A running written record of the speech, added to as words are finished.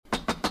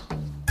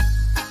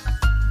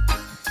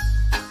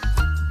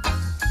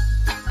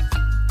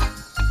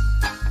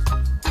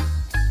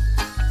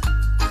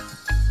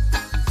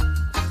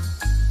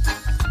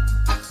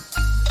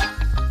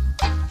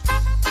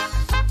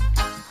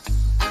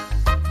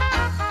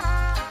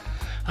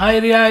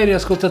Irie,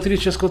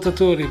 ascoltatrici e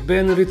ascoltatori,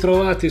 ben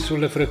ritrovati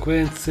sulle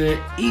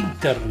frequenze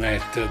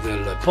internet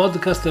del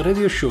podcast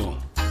Radio Show.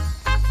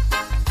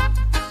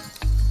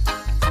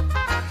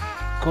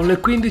 Con le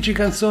 15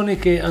 canzoni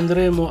che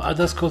andremo ad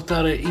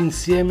ascoltare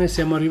insieme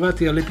siamo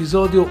arrivati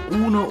all'episodio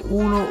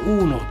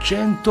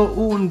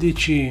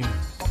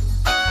 111.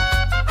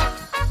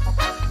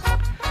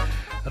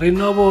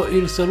 Rinnovo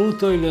il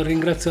saluto e il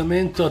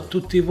ringraziamento a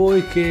tutti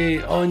voi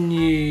che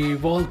ogni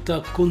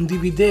volta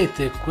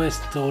condividete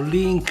questo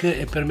link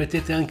e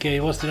permettete anche ai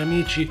vostri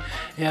amici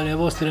e alle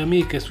vostre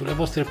amiche sulle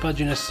vostre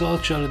pagine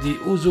social di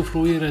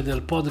usufruire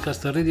del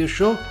podcast Radio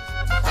Show.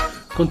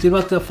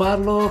 Continuate a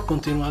farlo,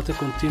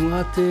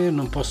 continuate,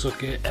 non posso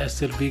che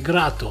esservi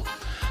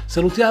grato.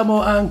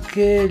 Salutiamo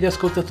anche gli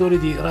ascoltatori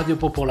di Radio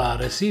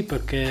Popolare, sì,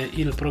 perché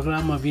il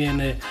programma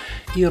viene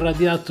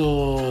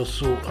irradiato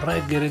su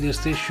Reggae Radio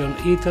Station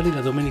Italy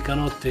la domenica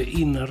notte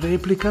in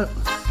replica,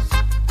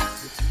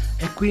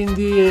 e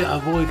quindi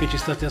a voi che ci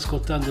state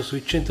ascoltando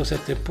sui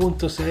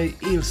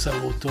 107.6 il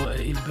saluto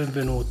e il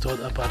benvenuto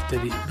da parte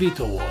di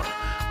Vitowar.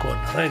 Con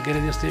Reggae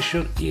Radio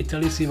Station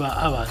Italy si va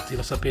avanti,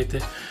 lo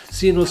sapete,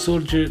 sino al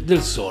sorgere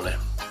del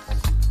sole.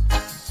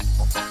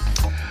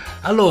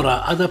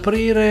 Allora, ad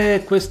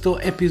aprire questo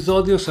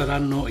episodio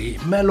saranno i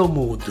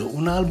Mellow,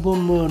 un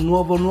album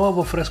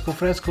nuovo,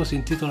 fresco, si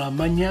intitola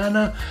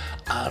Mañana.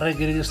 A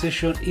Reggae Radio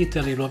Station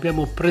Italy lo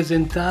abbiamo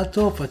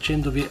presentato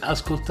facendovi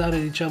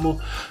ascoltare,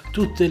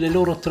 tutte le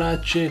loro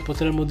tracce,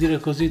 potremmo dire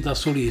così, da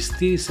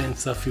solisti,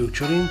 senza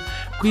featuring.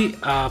 Qui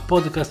a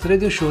Podcast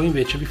Radio Show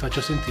invece vi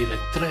faccio sentire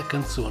 3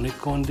 canzoni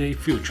con dei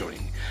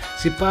featuring.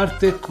 Si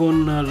parte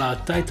con la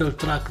title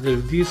track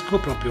del disco,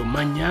 proprio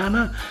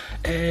Mañana,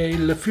 e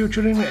il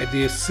featuring è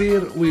di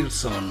Sir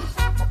Wilson.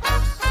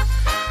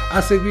 A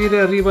seguire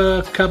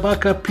arriva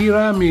Kabaka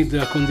Pyramid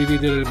a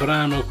condividere il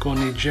brano con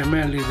i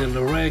gemelli del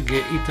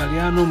reggae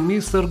italiano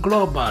Mr.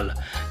 Global,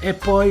 e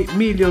poi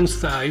Million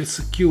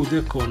Styles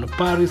chiude con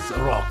Paris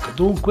Rock.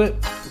 Dunque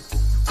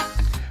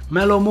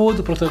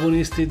Mellow,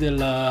 protagonisti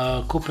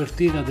della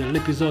copertina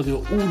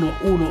dell'episodio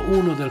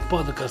 111 del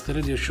podcast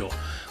Radio Show.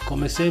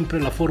 Come sempre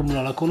la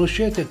formula la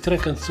conoscete, 3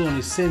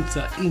 canzoni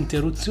senza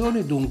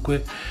interruzioni,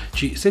 dunque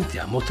ci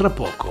sentiamo tra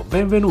poco.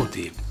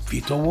 Benvenuti,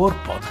 Vitowar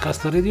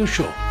Podcast Radio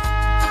Show.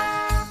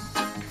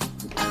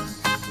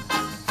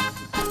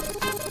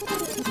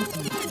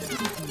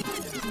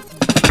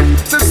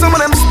 Some of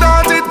them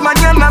started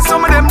mañana,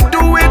 some of them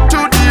do it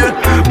today.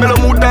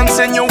 Mellow and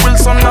Senor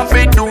Wilson, have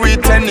to do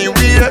it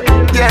anyway.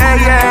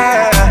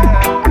 Yeah.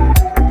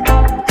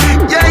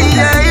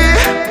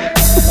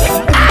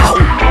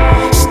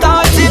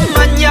 Started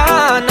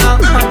mañana,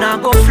 and I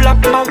go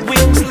flap my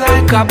wings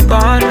like a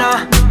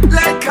banana.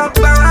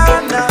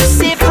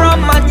 See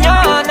from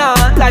mañana,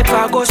 life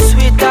I go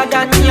sweeter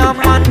than yam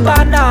and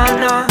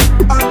banana.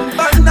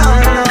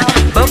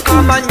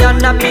 Because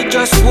mañana me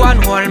just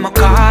one hold my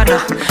corner.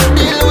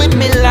 Deal with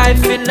me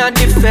life in a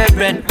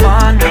different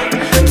manner.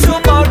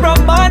 Tomorrow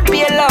man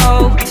be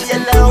allowed.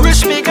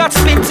 Wish me got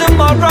spin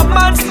tomorrow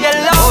man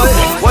stay low.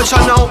 Watch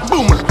out now,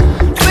 boom.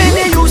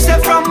 Finny you say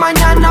from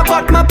mañana,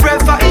 but my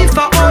prefer if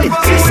I oil.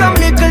 See some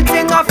little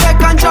thing I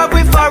fake and joy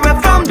we far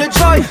from the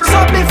joy.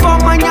 So before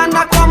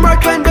mañana come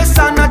right when the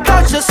sun a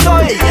touch the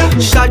soil.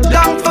 Shut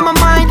down for my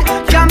mind,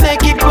 can't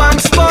make it one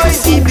spoil.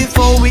 See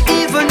before we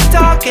even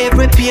talk,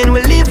 every pain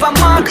will leave a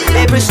mark.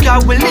 Every scar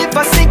will leave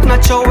a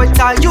signature. We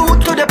tell you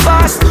to the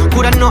past.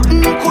 Coulda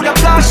nothing, coulda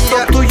flash.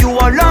 Talk to you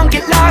how long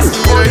it lasts.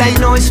 All I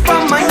know is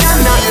from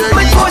mañana.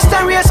 My post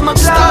and raise my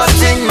glass.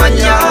 Starting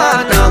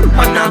mañana,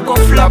 and I go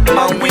flap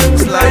my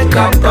wings like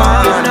a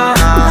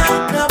banana.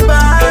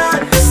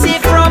 See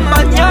from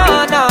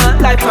mañana,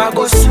 life I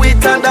go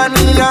sweeter than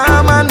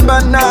yam and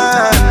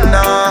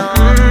banana.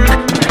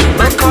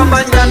 Because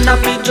mañana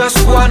me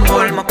just one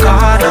hold my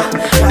corner.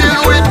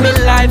 Deal with me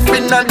life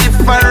in a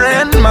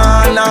different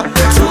manner.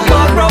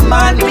 Tomorrow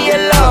man be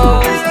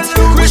alone.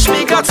 Wish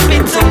me got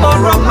spin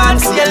tomorrow man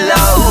stay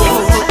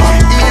low.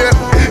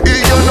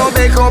 Y yo no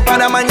dejo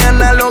para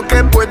mañana lo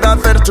que pueda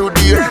hacer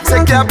today.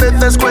 Sé que a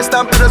veces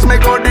cuesta, pero es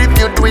mejor if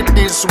you do it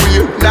this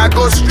way. Now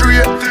go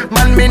straight,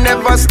 man, me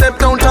never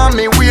step out on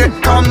me way.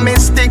 Come me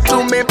stick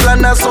to me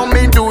plan, so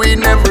me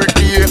doing every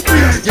day.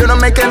 Yo no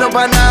me quedo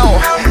para now,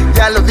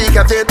 ya lo dije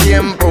hace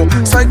tiempo.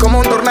 Soy como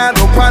un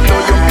tornado cuando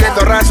yo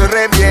empiezo raso y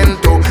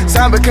reviento.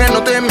 Sabes que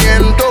no te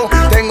miento,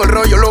 tengo el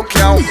rollo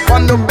bloqueado.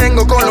 Cuando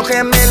vengo con los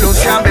gemelos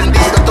se ha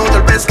vendido todo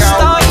el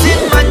pescado.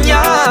 Starting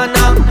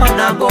mañana, man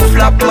I go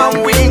flap my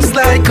wings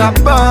like a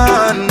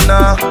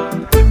banana.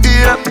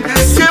 Yeah,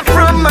 see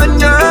from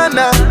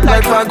mañana,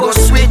 life I go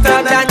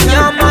sweeter than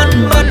yam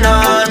and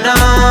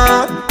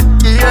banana.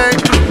 Yeah,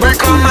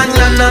 because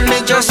mañana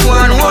me just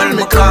one hold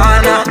me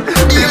corner.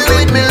 Deal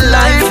with me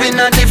life in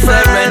a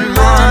different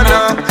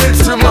manner.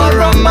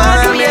 Tomorrow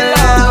man be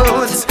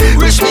loud.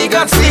 Wish me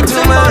got sweet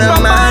tomorrow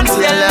man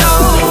stay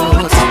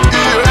loud.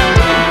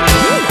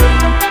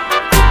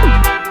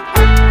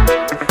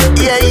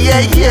 Yeah.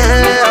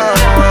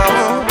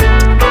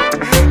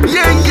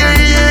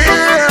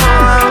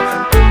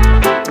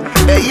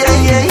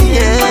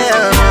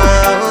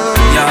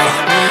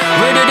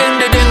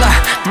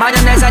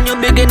 Mañana is a new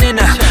beginning.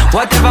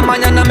 Whatever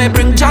mañana may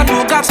bring, John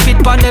who got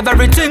spit on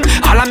everything.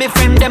 All of me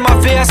friend them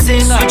a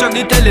facing. Switch up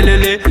the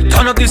telelele,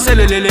 turn up the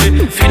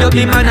celelele, feed up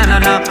the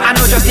manana. I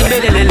know just the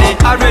belelele,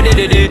 already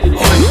did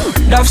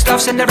it. Dove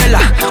stuff Cinderella,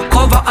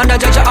 cover under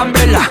judge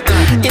umbrella.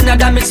 In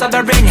the midst of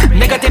the rain,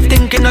 negative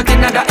thinking not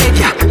in the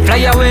edge.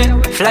 Fly away,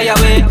 fly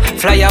away,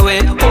 fly away.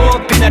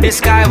 Up in the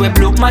sky where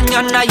blue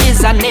mañana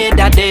is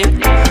another day.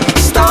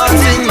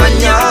 Starting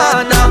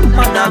mañana,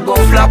 man I go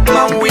flap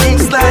my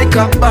wings like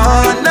a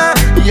banana.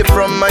 Yeah,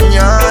 from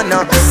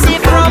mañana, see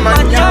from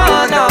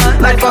mañana,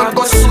 life I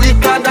go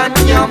sweeter than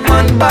yam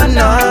and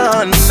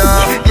banana.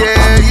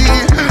 Yeah,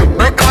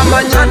 because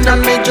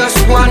mañana me just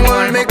one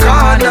world me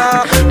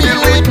corner. Deal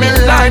with me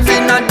life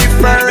in a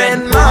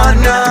different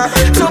manner.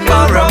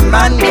 Tomorrow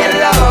man get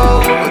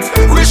out.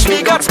 Wish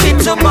me got speed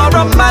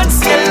tomorrow man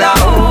still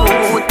out.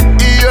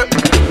 Yeah.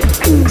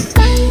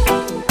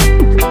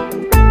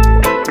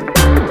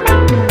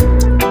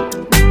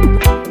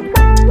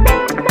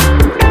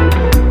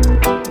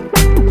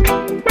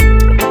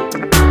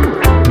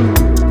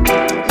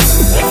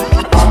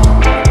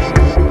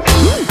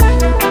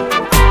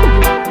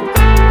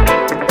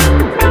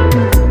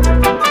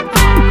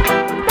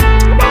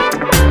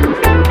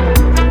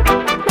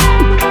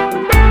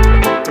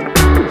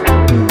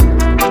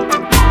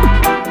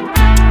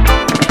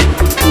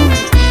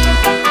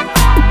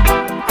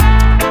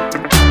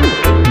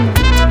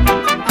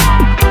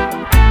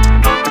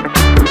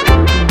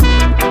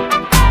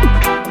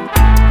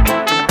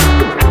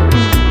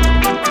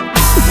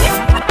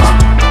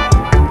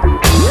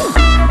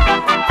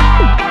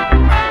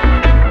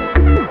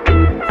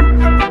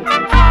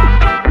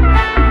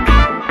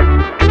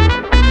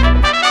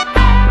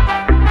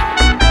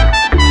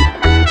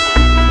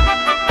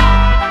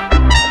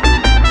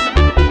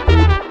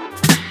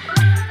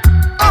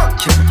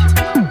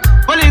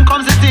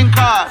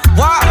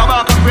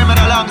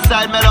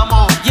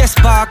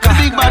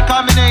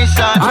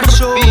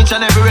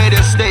 On every radio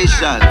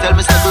station, tell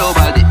Mr.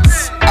 Global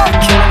this.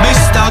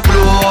 Mr.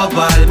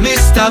 Global,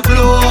 Mr.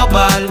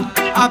 Global,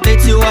 I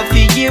bet you a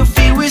figure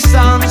feel with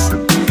songs.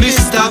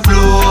 Mr.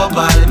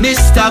 Global,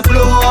 Mr.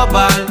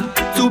 Global,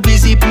 too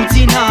busy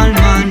putting all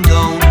man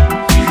down.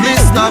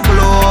 Mr.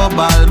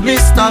 Global,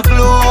 Mr.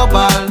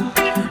 Global,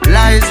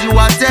 lies you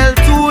a tell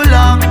too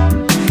long.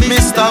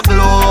 Mr.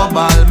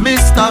 Global,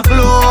 Mr.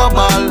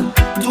 Global,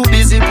 too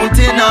busy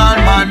putting all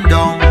man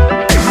down.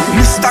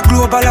 Mr.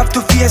 Global have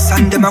to face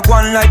and them a go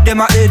on like them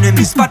a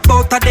enemies. But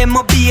both of them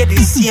obey the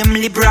same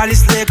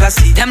liberalist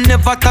legacy. Them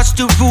never touch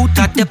the root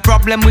of the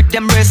problem with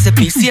them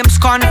recipes. Same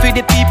scorn for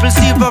the people,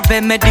 zero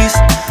remedies.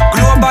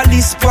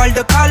 Globalists spoil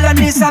the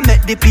colonies and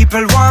make the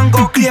people want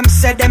go. Claim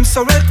say them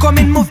so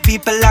welcoming, move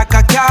people like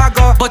a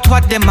cargo. But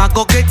what them a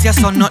go get ya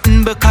so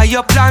nothing because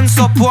your plan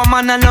so poor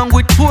man along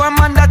with poor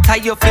man that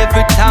tie your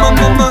favorite town.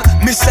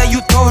 Me say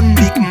you turn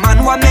big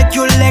man, what make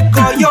you let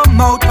go your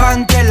mouth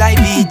and tell I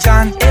be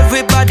John.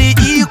 Everybody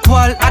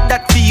equal, at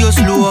that for your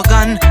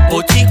slogan.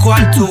 But equal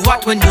to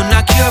what when you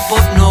not care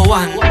about no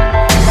one.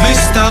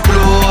 Mr.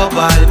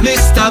 Global,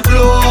 Mr.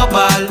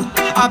 Global,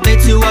 I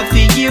bet you a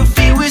figure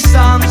feel with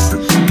songs.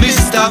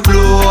 Mr.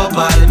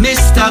 Global,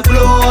 Mr.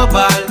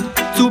 Global,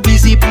 too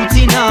busy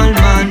putting all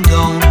man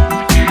down.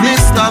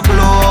 Mr.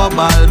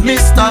 Global,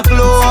 Mr.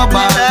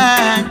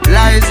 Global,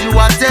 lies you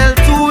a tell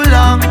too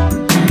long.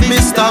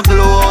 Mr.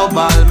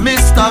 Global,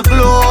 Mr.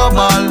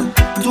 Global,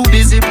 too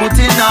busy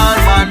putting all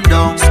man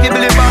down.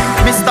 Skibbly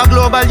bang, Mr.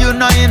 Global, you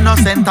no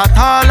innocent at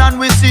all and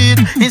we see it.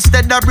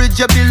 Instead of bridge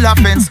you build a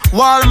fence.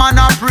 Wall man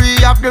a free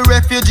of the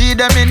refugee,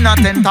 them in a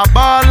tent a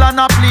ball and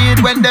a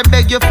plead. When they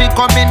beg you fi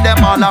come in,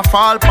 them all a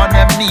fall on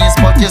them knees.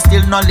 But you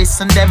still no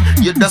listen them.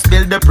 You just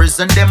build the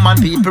prison them and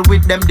people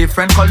with them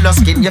different color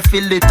skin. You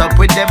fill it up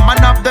with them and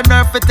have the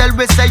nerve to tell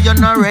we say you're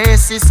no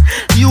racist.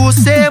 You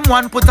same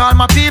one put all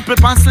my people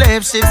on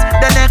slave ships.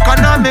 Then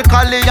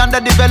economically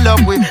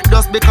underdeveloped we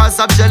just because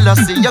of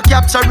jealousy. You're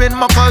capturing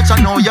my culture,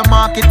 now you're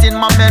marketing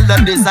my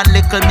melodies. And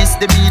little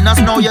misdemeanors,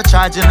 now you're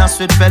charging us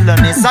with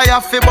felonies. I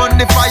have to burn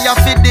the fire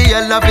for the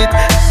hell of it.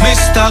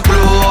 Mr.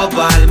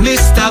 Global,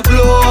 Mr.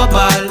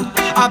 Global,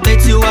 I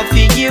bet you a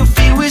figure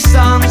feel with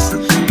songs.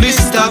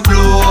 Mr.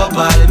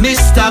 Global,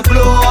 Mr.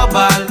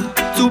 Global,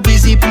 too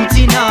busy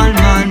putting all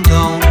man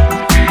down.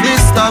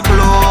 Mr.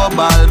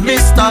 Global,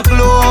 Mr.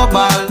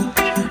 Global,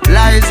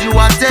 lies you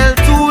a tell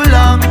too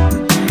long.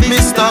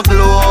 Mr.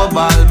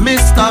 Global,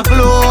 Mr.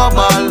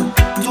 Global,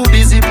 too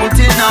busy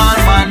putting all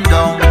man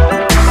down.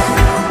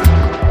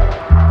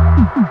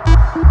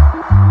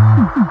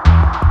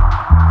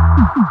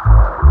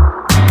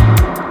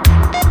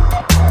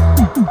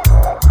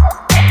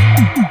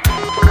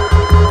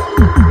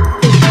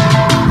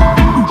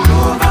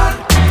 Global,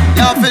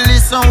 you have to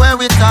listen when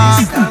we talk.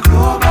 Mr.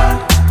 Global,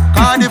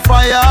 cause the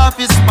fire off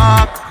is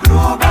spark.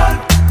 Global,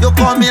 you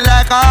coming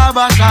like a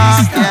Kabaka,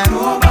 Mr. yeah.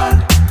 Global,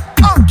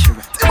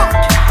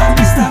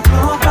 Mr.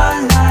 Global,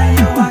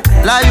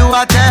 lie you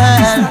a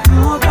tell. Mr.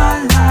 Global,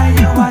 lie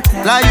you a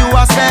tell. Lie you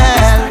a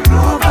sell.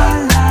 Global,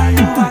 lie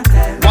you a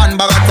tell. One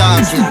bag of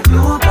talking. Mr.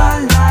 Global,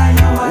 lie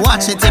you a tell.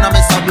 Watch it in a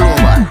Mr.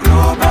 Global.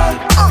 Global.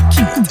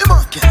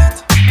 Okay,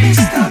 it.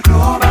 Mr.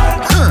 Global.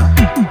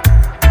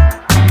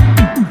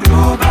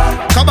 Global.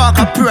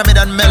 Kabaka Pyramid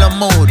and Mellow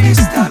Mode.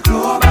 Mr.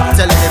 Global.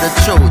 Telling you the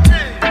truth.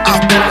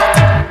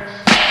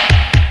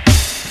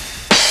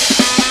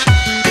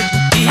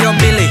 Yo,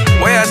 Billy,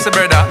 where is the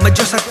brother? me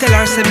just a tell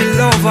her say me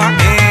love her,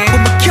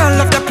 but me can't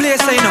love the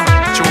place, you know.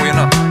 True, you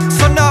know.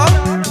 So now,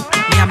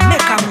 me a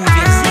make a move,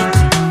 you see.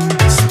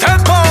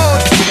 Step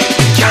out.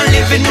 Can't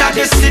live in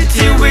the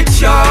city with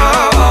you,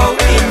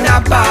 in a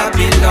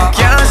Babylon.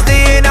 Can't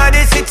stay in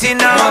the city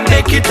now. Wanna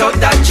make it out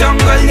that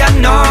jungle, you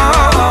know,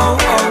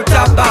 out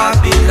of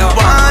Babylon.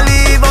 Wanna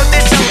leave out the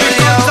jungle,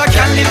 Because I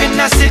can't live in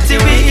a city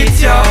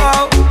with you.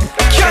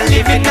 Can't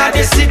live in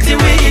the city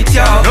with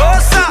you. No,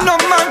 sir. No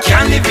man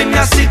can't live in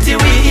a city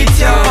with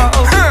you.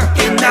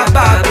 In a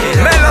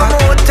Babylon. Mellow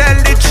Mood tell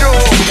the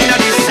truth. In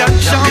this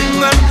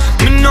jungle,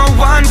 me no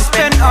one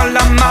spend all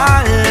of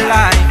my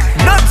life.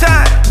 No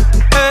time.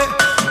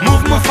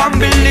 Move my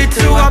family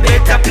to a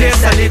better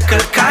place, a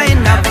little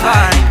kind of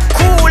vibe.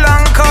 Cool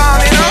and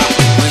calm, you know.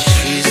 With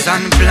trees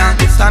and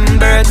plants and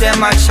birds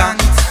them a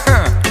chant.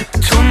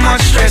 Too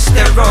much stress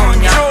they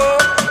run ya.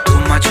 Too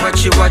much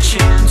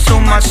watching, too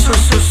much so.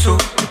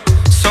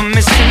 So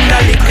me sing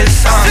a little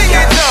song. Sing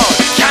it out.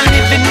 Can't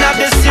live in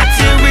the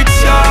city with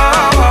you.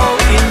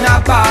 In a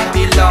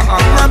Babylon.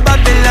 A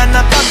Babylon.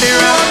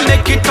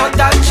 Make it out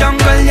that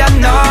jungle, you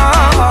know.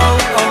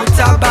 Out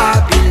of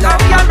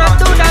Babylon. You're not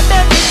do that,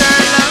 baby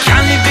girl.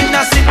 Can't live in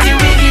a city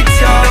with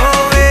you.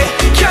 No way.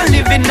 Can't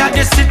live in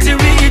the city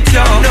with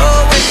you. No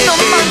way. No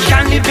man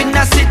can't live in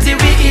a city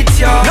with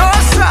you. No,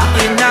 sir.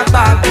 In a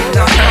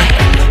Babylon.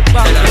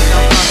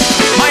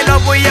 My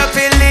love, we have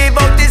to leave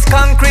out this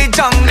concrete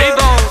jungle.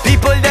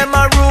 People them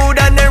are rude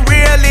and they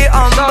really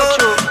humble.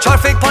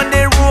 Traffic on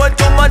the road,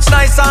 too much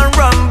nice and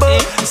rumble.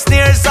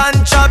 Snares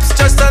and chops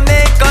just to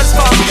make us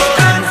fumble.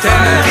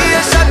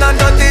 Temptation and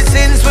dirty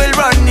sins will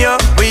run you.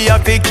 We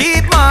have to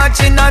keep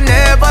marching and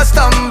never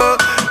stumble.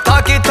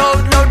 Talk it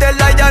out now, the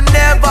lion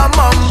never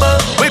mumble.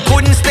 We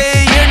couldn't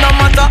stay here no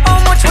matter how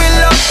much we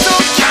love to.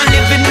 Can't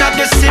live in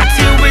the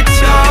city with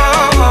you.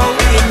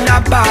 In a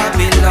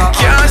Babylon.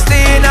 Can't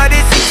stay in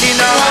the city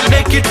now.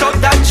 Make it out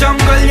that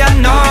jungle, you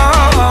know.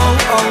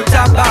 Out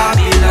of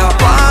Babylon.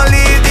 Wanna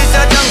leave this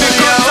a jungle,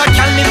 Because I yo.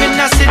 can't live in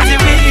a city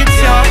with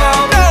you.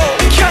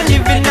 Can't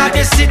live in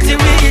the city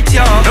with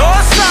you. No,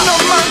 sir. No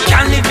man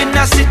can't live in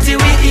a city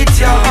with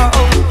you.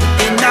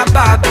 In a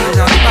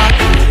Babylon.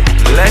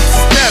 Let's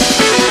step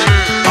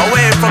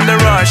away from the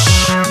rush,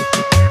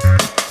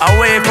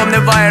 away from the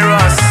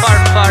virus,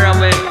 Far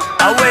away.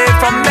 away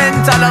from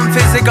mental and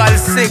physical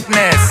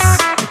sickness,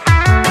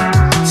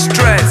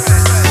 stress.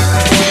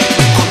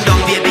 Come down,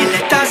 baby,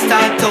 let us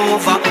start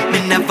over. Me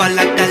never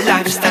like the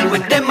lifestyle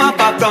with them up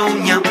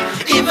around ya.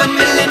 Even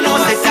Millie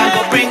knows that I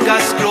will bring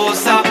us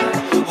closer.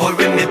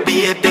 Hurry me,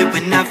 baby, we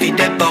not feed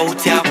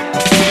about ya.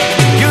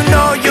 You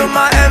know you're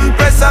my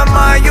empress and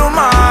my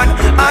human.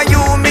 And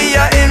you me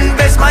I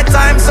invest my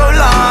time so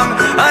long.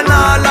 And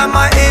all of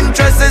my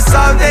interest is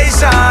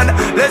salvation.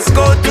 Let's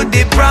go to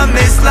the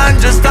promised land,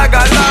 just tag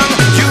along.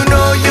 You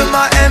know you're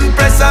my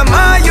empress and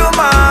my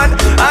human.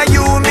 And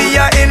you me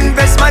I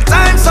invest my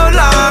time so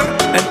long.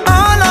 And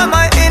all of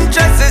my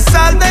interest is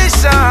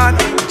salvation.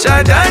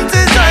 Jordan to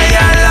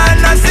Zion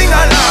land and sing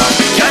along.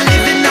 Can't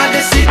live in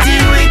the city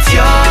with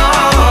you.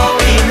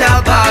 In a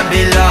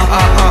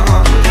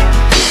Babylon.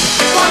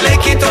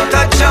 Make it out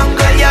of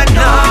jungle, you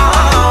know.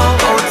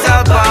 Out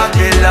of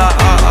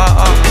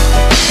Babylon.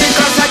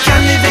 Because I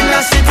can't live in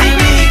a city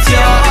with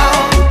you.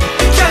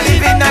 Can't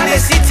live in the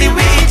city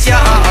with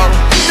you.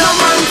 No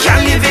man can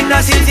live in a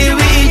city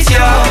with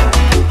you.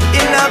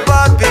 In a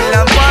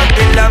Babylon,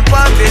 Babylon,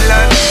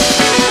 Babylon.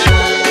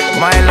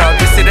 My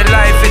love, you see the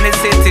life in the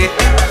city.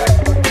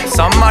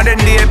 Some modern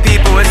day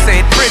people will say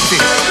it pretty.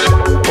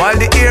 While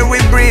the air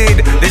we breathe,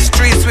 the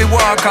streets we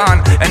walk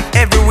on, and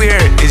everywhere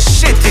is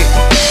shitty.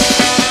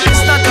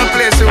 It's not a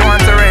place we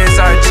want to raise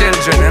our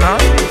children, you know?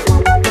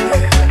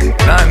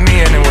 Not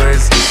me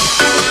anyways.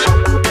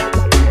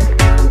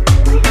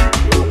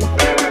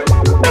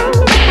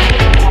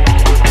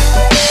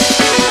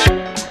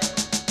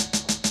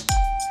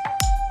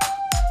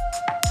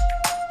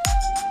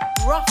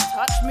 Rough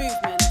touch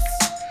movements.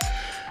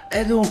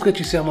 E dunque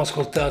ci siamo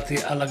ascoltati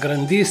alla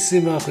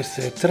grandissima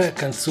queste 3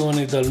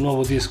 canzoni dal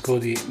nuovo disco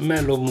di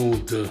Mellow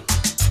Mood,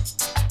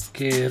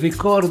 che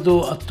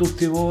ricordo a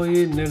tutti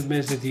voi nel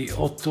mese di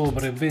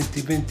ottobre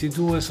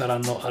 2022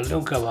 saranno a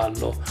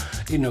Leoncavallo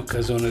in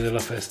occasione della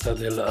festa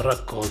del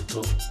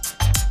raccolto.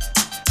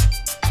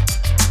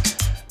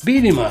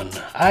 Beenie,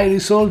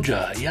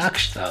 Irie-Souljah,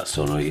 Yaksta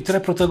sono i tre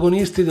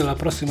protagonisti della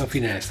prossima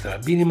finestra.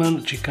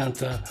 Beenie ci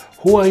canta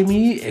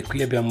Whoami e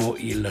qui abbiamo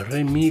il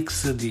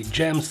remix di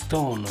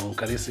Jamestone, un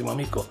carissimo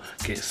amico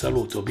che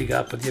saluto, big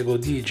up Diego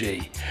DJ.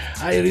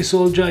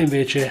 Irie-Souljah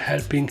invece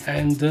Helping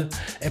Hand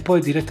e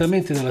poi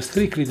direttamente dalla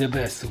Strictly The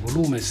Best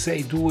volume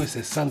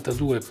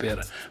 6262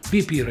 per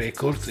BP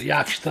Records,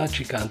 Yaksta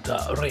ci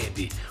canta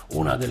Ready,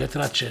 una delle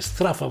tracce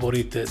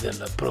strafavorite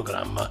del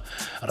programma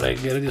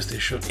Reggae Radio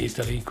Station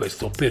Italy in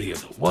questo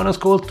periodo. Buon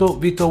ascolto,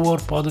 Vitowar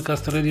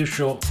Podcast Radio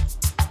Show.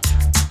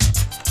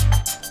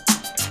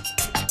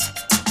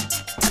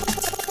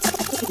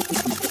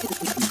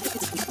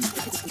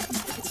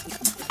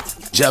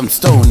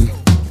 Jamestone,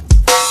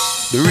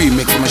 the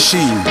remix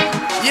machine.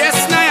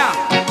 Yes, Naya.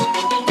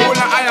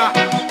 Hola, Aya.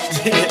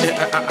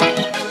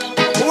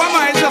 Who am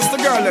I? Just a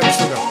girl, let me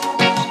sugar.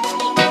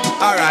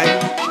 Alright.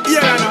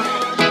 Yeah, I know.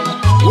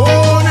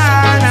 Oh,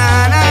 na,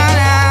 na, na,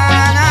 na,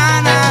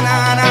 na, na,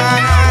 na, na,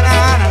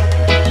 na, na.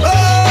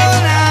 Oh,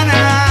 na,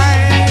 na,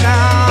 na,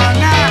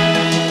 na.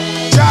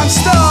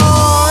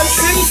 Jamestone,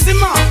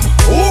 Sim-Sima.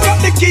 Who got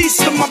the keys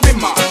to my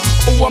bimmer?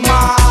 Who am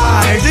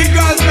I? The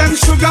girls, them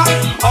sugar.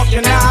 How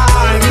can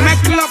I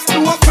make love to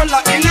a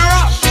fella in a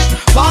rush?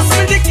 Pass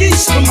me the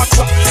keys to my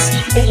trucks.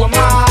 Who am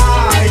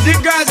I? The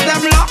girls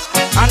them lock.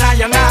 And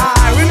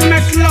I, we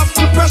make love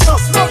to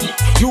precious stuff.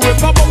 You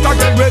ever buck a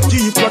girl with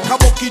deep like a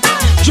bucket.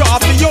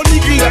 Drop your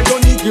niggle like your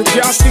niggle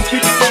can't stick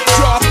it.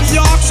 Drop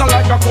your oxen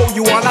like a cow,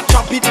 you wanna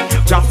chop it.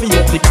 Drop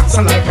your pickaxe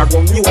like a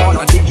gun, you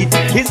wanna dig it.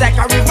 It's like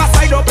a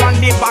riverside up on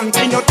the bank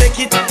and you take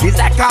it. It's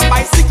like a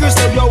bicycle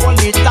so you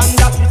want it and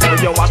that it. So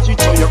you watch it,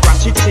 so you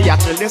crash it, say you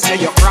tell you, say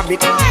you grab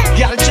it.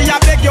 Girl, she a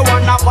beg you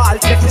wanna ball,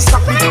 let me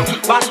stop it.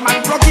 Batman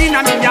plug in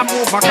and me a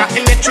move like a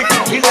electric.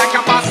 It's like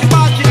a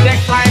basketball, kid that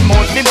climb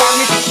out the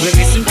bang it. We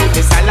listen to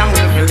the silent,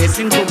 we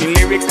listen to the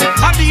lyrics.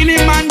 A Beenie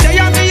man, they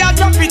and me a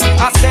drop it.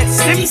 I said,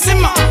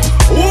 Sim-Sima,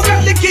 who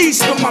got the keys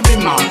to my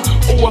bimmer?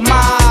 Who am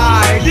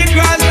I? The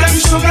girls them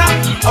sugar.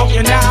 How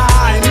can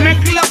I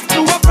make love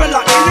to a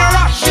fella in a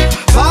rush?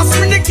 Pass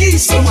me the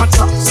keys to my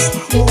trucks.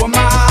 Who am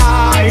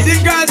I? The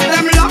girls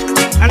them lock.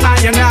 And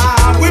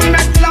I, we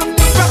make love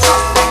to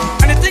pressure.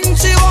 Anything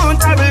she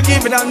wants, I will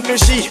give it unto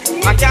she.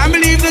 I can't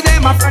believe the day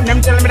my friend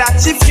them tell me that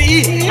she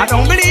free. I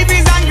don't believe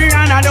he's angry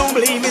and I don't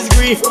believe he's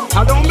grief.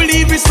 I don't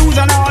believe it's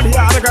Susan or the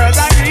other girls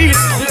I need.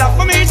 Love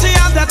for me, she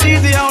has, that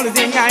is the only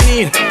thing I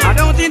need. I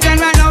don't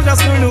intend right now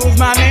just to lose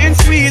my main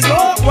squeeze.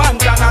 Oh, one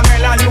time I'm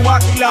Mellow, you a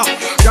killer.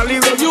 Girl,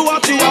 you a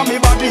tea on me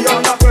body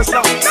on the pressure.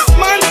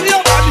 Man, see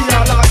your body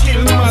on a kill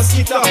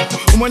mosquito.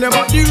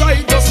 Whenever the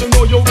right, just to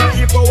know you got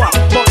the power.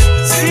 But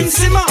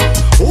Sim-Sima,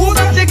 who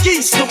got the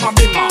keys to my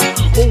bimmer?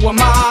 Who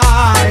am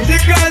I? The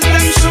girls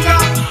them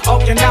sugar. How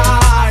can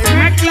I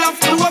make love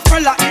to a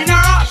fella in a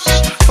rush?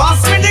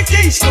 Pass me the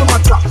keys to my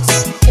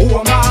trucks. Who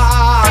am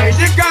I?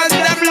 The girls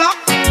them lock.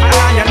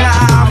 And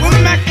I will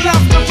make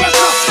love to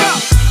precious stuff.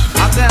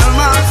 I tell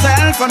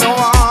myself I don't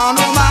want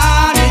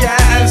nobody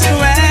else to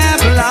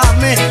ever love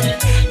me.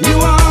 You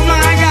are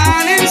my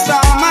guiding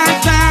star, my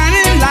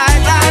shining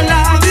light. I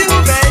love you,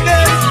 baby.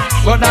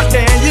 But that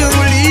day you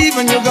leave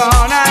and you're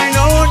gone, I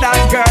know that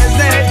girls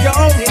they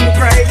going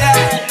crazy.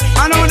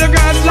 I know the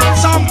girls love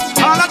some,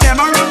 all of them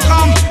are run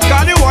come.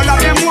 Cause the whole of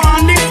them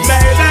want it,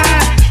 baby.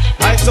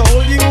 I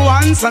told you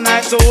once and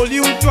I told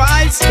you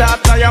twice that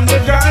I am the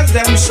girls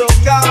them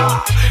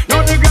sugar.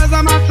 Now the girls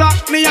them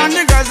attack me and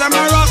the girls them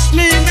rush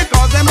me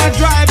because them are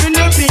driving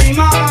the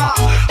Beamer.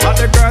 But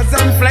the girls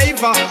them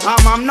flavor,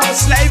 I'm no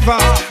slaver.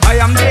 I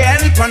am the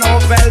helper, no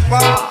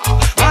helper.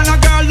 And a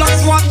girl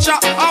loves watcher,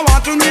 I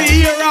want to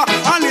hear her.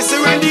 And listen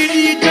when the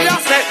DJ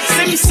said,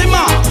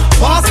 Sim-Sima,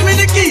 pass me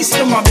the keys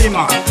to my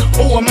Beamer.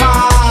 Who am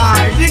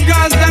I? The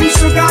girls them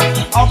sugar.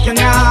 How can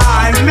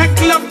I make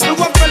love to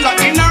a fella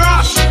in a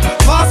rush?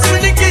 Pass me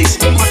the keys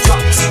to my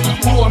trucks.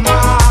 Who am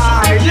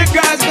I? The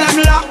girls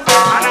them lock.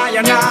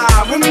 And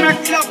I will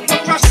make love to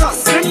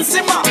precious.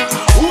 Sim-Sima,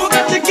 who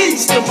got the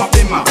keys to my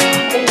Beamer?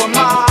 Who am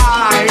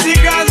I? The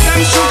girls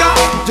them sugar.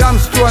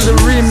 Jamestone the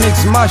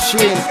remix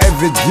machine,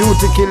 every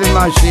duty killing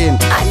machine.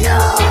 I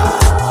know.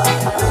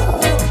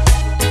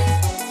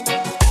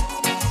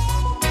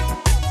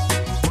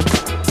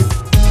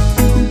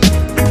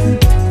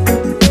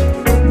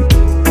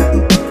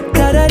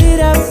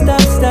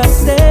 Stop,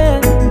 stay.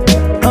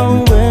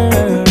 Oh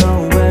well.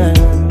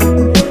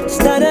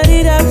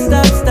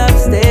 Stop,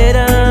 stay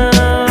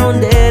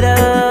down,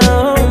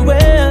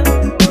 well.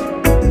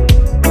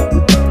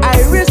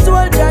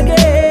 Irie-Souljah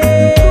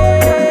again.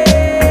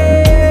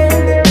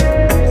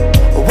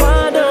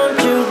 Why don't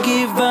you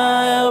give a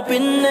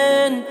helping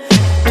hand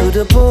to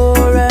the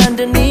poor and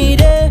the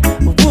needy?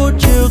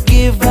 Would you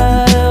give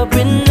a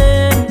helping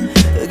hand?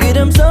 Give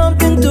them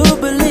something to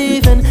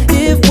believe in.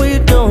 If we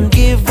don't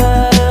give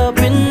a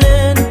helping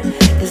hand,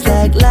 it's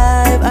like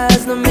life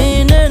has no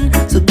meaning.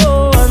 So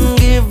go and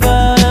give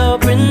a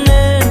helping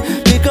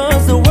hand,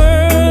 because the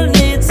world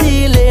needs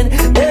healing.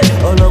 Hey,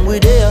 how long we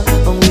there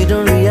and we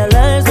don't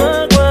realize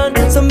what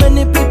one. So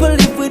many people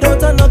live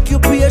without an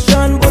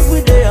occupation, but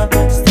we there.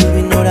 Still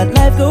we know that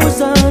life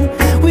goes on.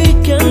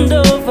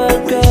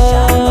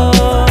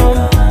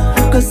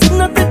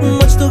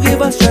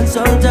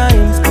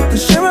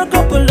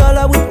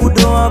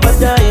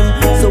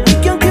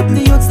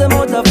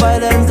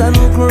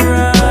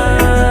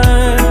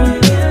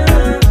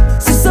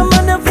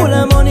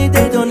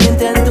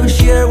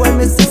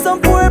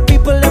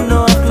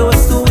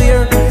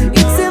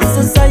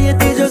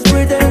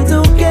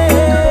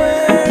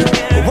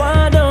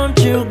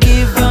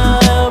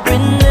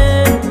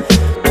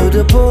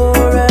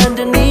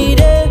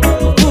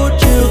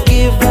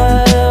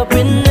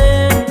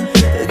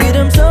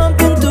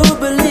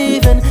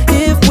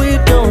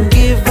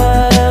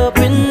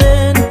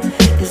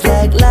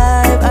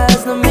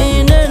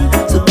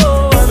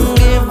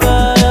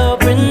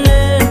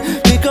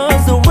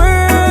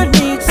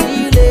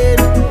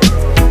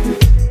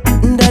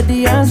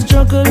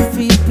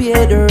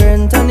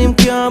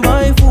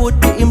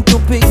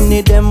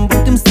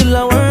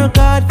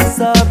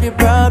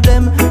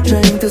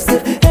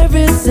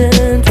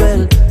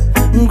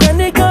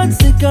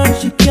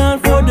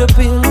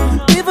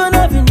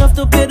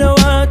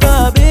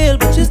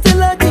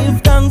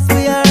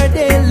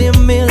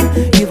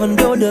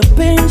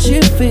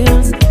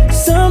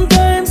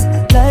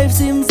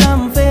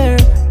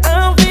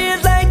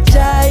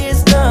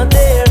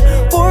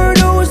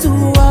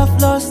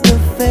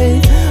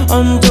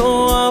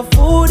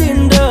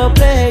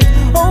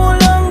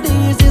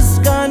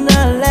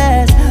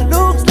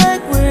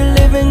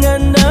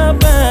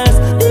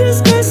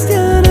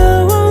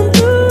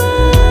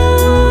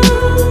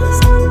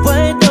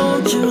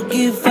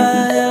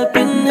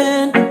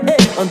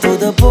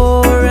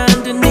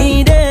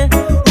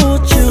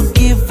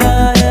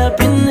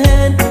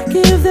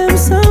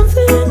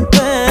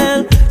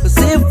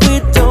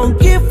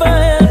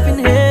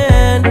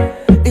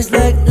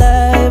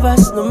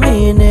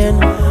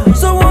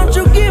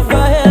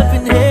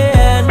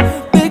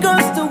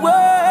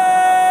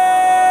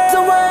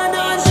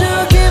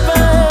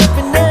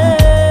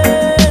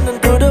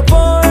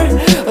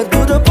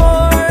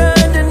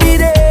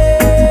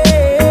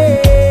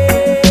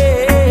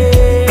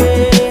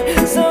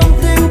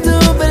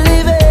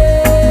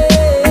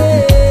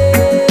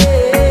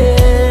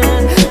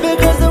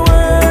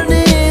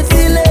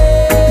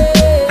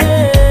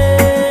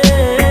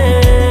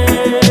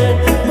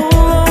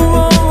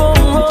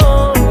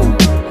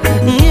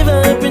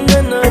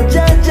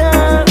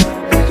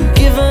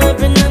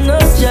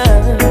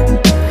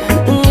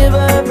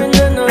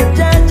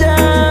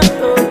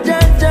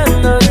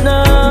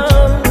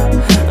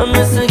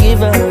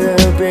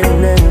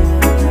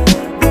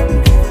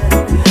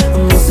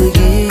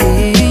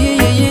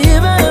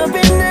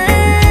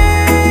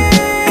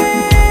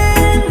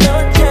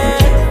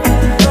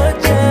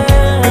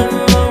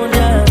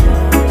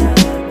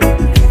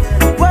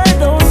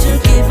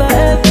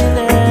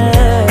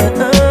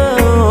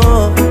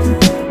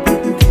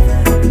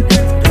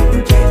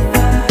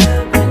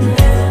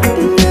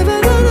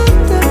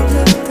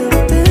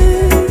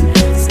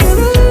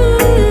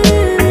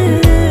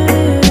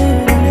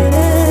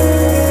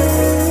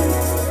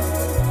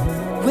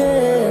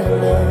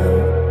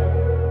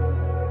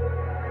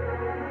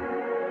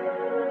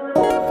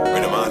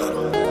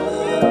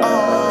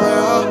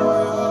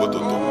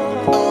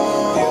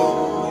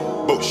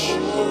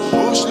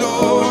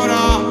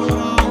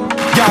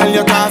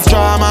 you cause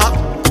drama.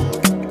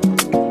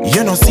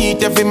 You know see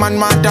it, every man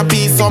want a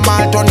piece of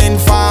malt on in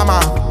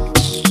farmer.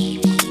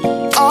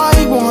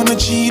 I wanna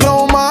cheat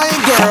on my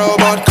girl,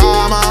 but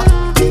karma.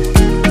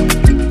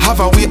 Have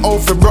a way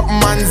out for broke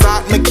man's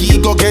heart, make he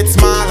go get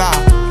smaller.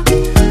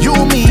 You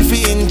me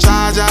fi in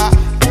charge of.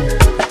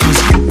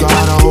 Cause you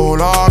got a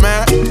hold on me,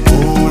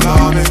 hold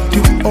on me.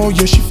 Do all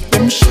you shift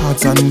them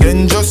shots and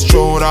then just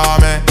throw it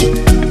on me.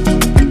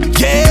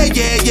 Yeah,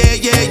 yeah, yeah,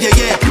 yeah, yeah,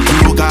 yeah.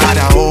 You got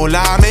a hold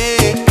on me,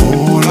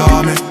 hold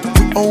on me.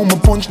 Oh, my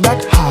punch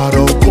that hard,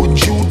 how could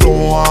you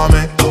don't want me?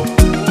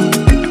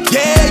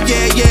 Yeah,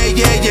 yeah, yeah,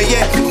 yeah, yeah,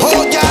 yeah.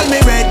 Oh, girl, me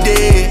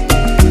ready.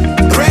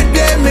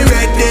 Ready, me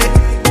ready.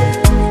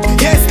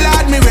 Yes,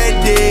 lad, me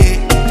ready.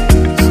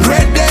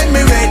 Ready,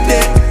 me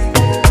ready.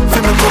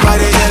 Feel me go by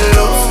the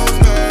yellow.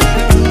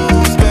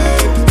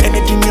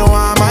 Anything you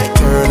want, my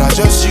girl, I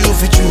just you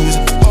fi choose.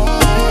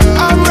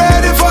 I'm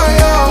ready for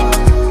you.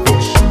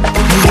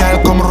 Girl,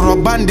 come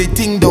rub and the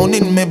thing down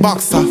in me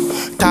boxer.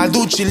 Tall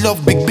dude, she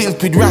love big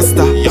built with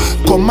rasta.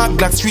 Come back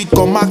Black Street,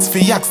 come max for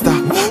Yaksta.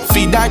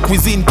 Feed that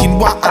cuisine,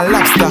 quinoa and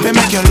lobster. They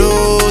make you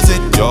lose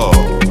it, yo.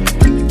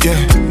 Yeah.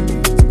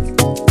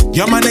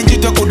 Your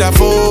manager coulda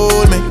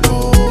fooled me.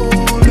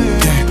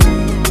 Yeah.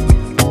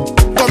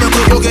 Come and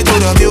go get to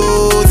the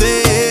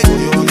music.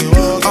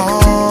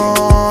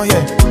 Oh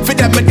yeah. Feed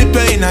that me dip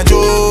in a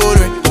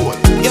jewelry.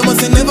 You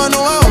must never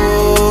know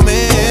how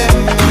me.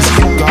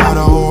 You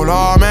gotta hold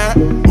on me,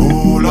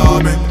 hold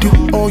on me. Do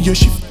all your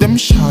shift them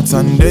shots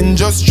and then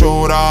just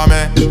throw it on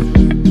me.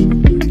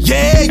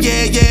 Yeah,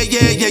 yeah, yeah,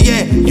 yeah, yeah,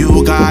 yeah.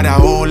 You got a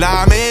hold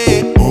on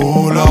me,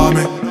 hold on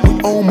me.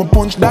 Oh, my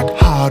punch that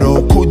hard,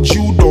 how could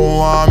you don't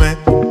want me?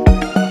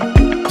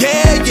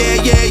 Yeah, yeah,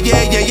 yeah,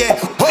 yeah, yeah, yeah.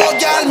 Oh,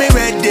 girl, me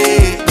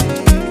ready.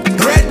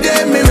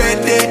 Ready, me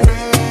ready.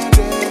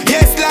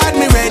 Yes, lad,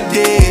 me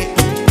ready.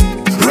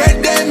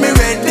 Ready, me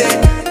ready.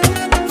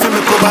 Feel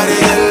me go by the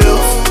yellow.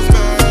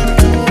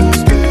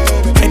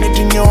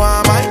 Anything you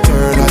want, my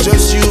girl, I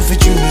just you fi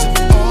choose.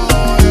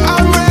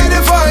 I'm ready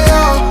for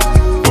you.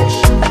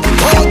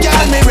 Oh,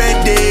 girl, me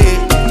ready.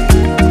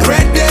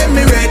 Ready,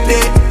 me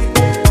ready.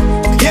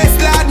 Yes,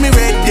 lad, me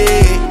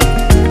ready.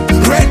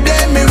 Ready,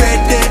 me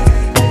ready.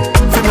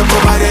 Feel me go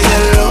by the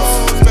yellow.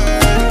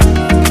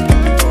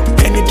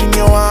 Anything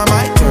you want,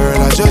 my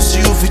girl, I just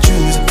you fi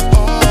choose.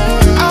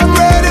 I'm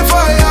ready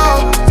for you.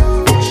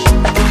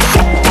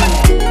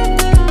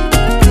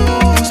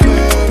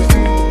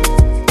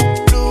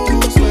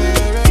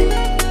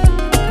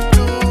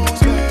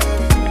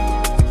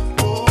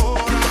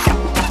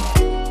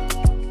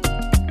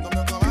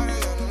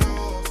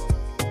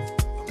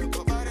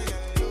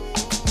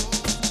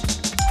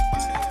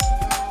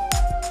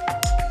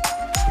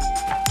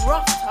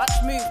 Rough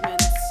touch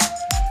movements.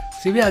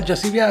 Si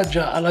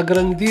viaggia alla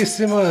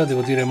grandissima,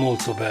 devo dire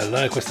molto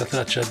bella, questa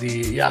traccia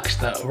di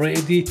Yaksta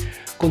Ready.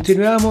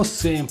 Continuiamo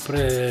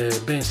sempre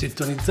ben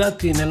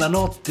sintonizzati nella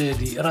notte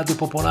di Radio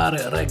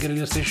Popolare, Reggae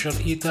Radio Station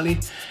Italy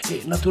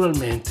e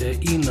naturalmente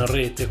in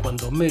rete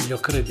quando meglio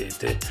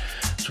credete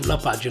sulla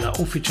pagina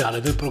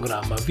ufficiale del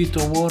programma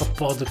Vitowar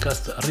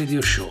Podcast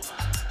Radio Show.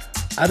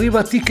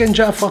 Arriva Tiken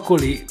già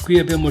Fakoly, qui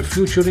abbiamo il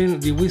featuring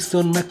di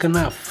Winston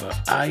McAnuff,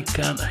 I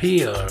Can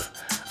Hear.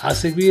 A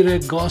seguire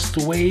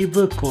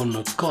Ghost.Wav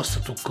con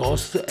Coast to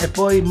Coast e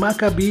poi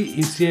Macka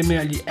insieme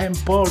agli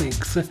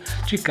Hempolics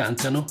ci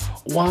cantano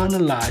One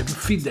Live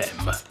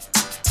Fidem.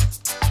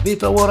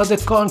 Vitowar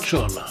The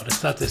Control,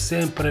 restate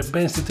sempre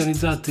ben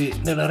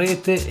sintonizzati nella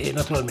rete e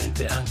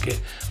naturalmente anche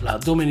la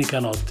domenica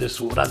notte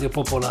su Radio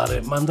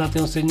Popolare. Mandate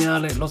un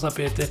segnale, lo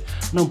sapete,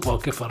 non può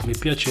che farmi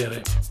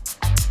piacere.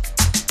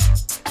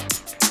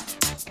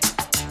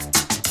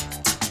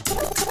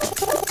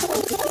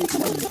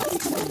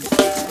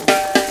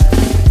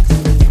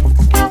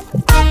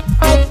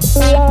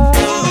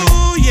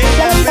 Ooh,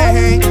 yeah,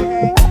 bang.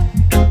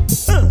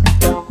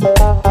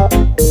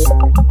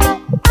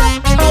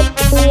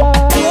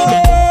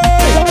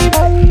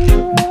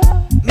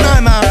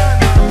 Mama,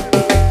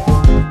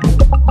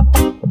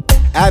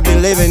 I've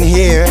been living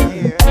here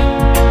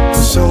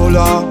for so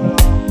long,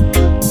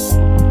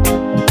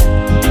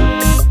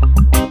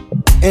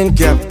 in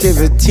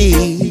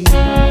captivity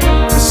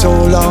for so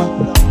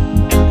long,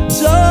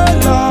 so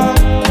long.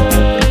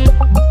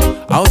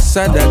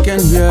 Outside I can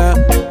hear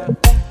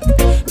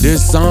the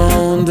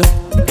sound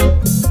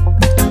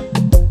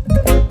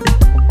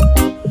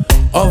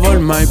of all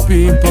my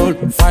people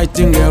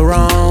fighting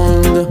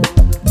around.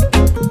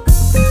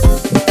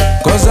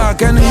 Cause I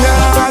can hear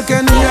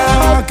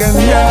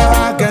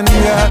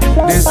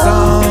the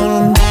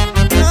sound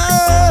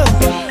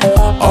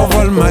of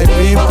all my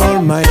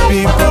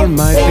people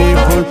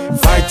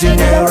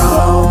fighting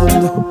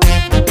around.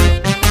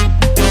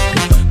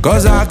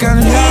 Cause I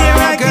can hear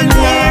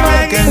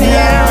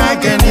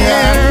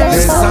the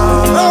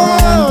sound.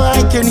 Oh,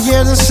 I can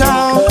hear the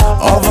sound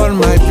of all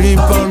my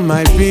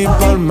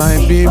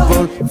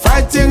people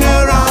fighting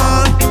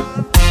around.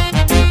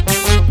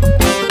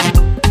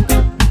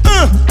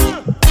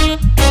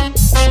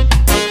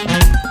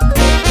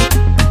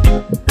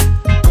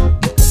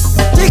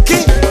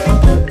 Tiken,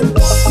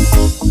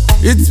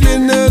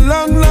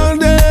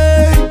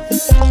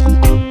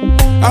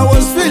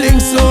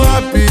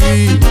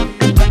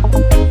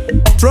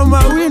 From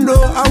my window,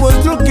 I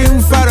was looking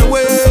far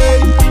away.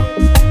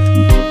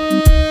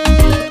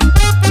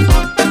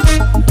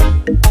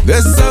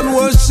 The sun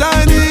was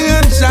shining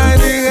and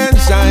shining and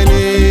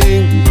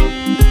shining.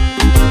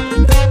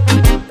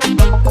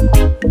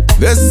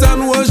 The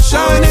sun was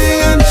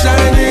shining and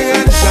shining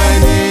and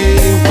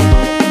shining.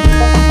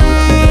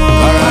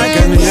 But I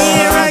can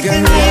hear, I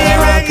can hear,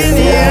 I can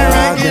hear, I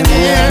can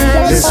hear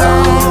the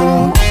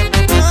sound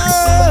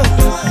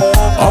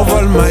of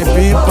all my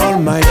people,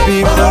 my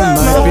people,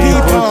 my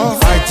people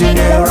fighting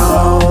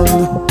around.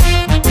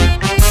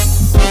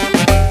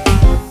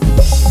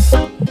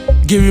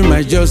 Give me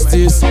my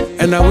justice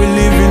and I will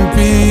live in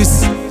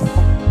peace.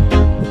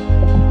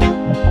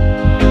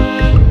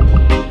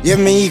 Give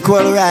me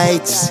equal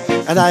rights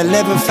and I'll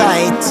never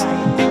fight.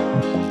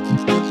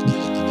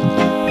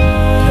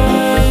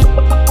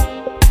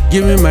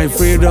 Give me my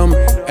freedom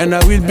and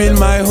I will build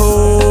my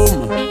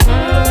home.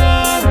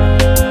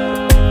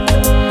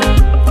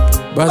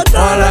 But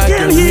all I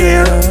can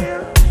hear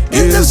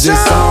is the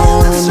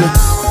sound.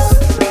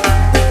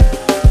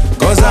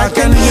 Cause I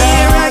can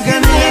hear, I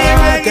can hear,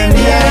 I can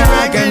hear,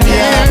 I can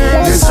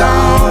hear the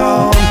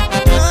sound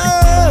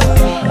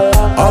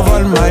of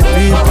all my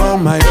people,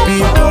 my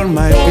people,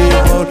 my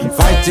people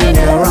fighting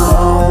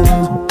around.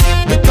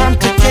 We come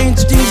to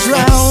change these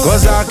rounds.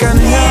 Cause I can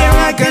hear,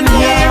 I can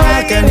hear,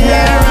 I can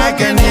hear, I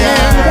can hear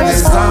the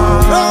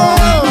sound. I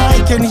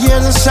can hear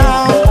the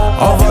sound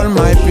of all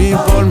my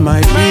people,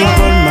 my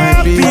people, my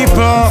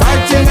people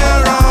fighting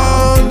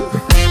around.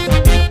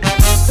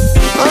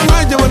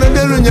 Amaje wana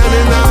delu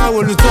nyane na,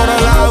 wolu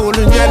torala,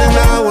 wolu nyane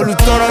na, wolu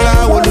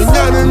torala, wolu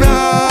nyane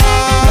na.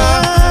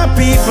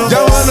 People,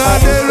 jawana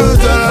delu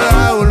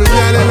torala, wolu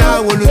nyane na,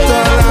 wolu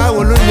torala,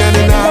 wolu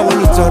nyane na,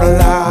 wolu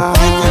torala.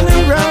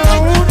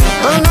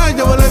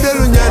 Amaje wana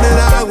delu nyane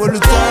na, wolu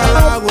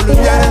torala, wolu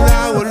nyane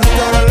na, wolu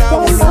torala,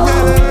 wolu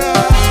nyane na.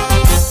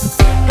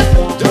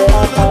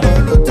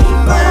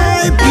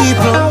 My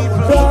people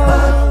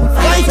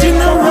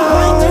fighting around.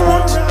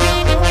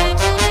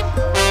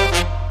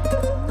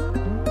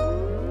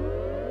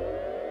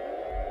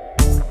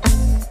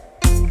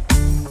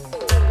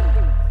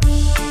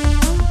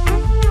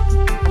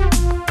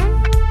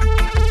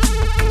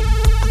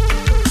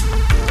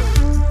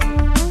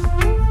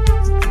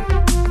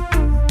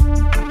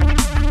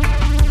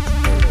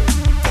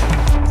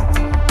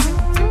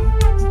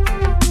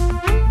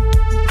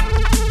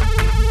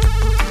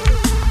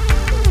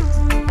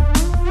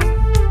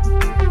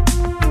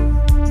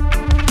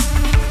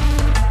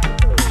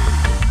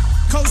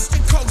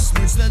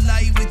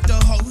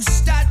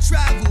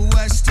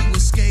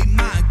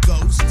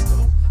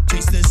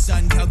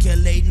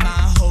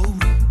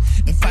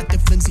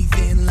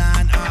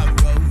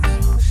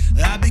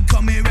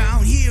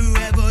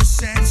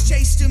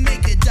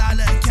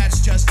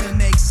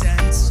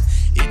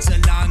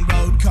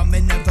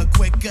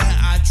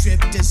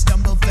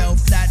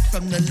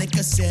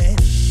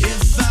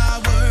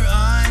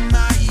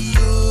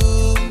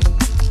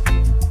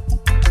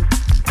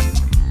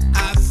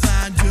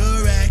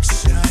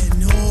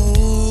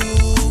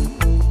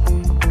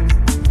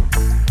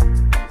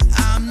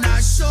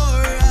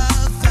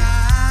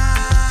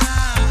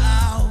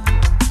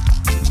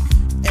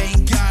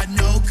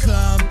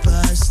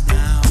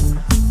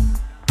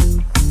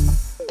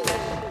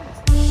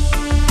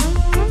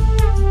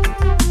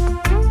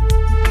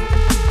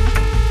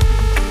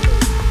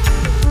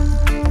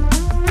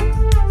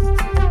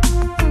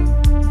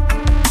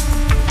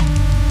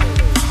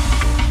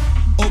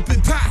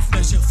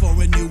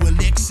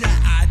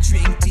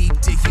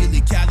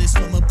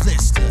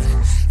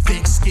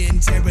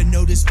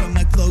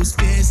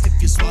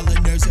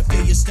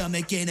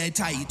 In a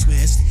tight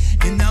twist.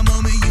 In that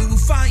moment you will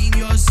find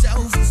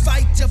yourself.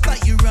 Fight to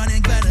fight, you're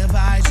running, better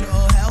buy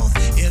your health.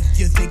 If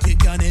you think you're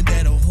gonna,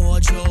 better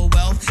hoard your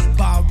wealth.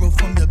 Borrow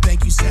from the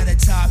bank you set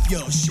atop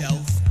your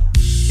shelf.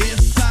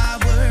 If I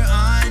were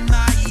on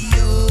my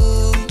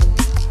own,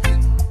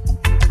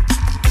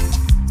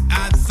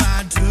 I'd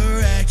find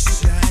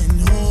direction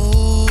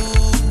home.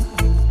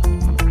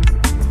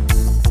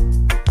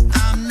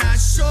 I'm not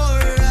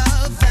sure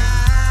of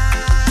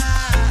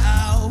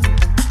how.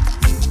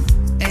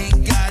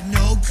 Ain't got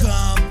no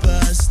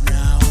compass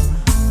now.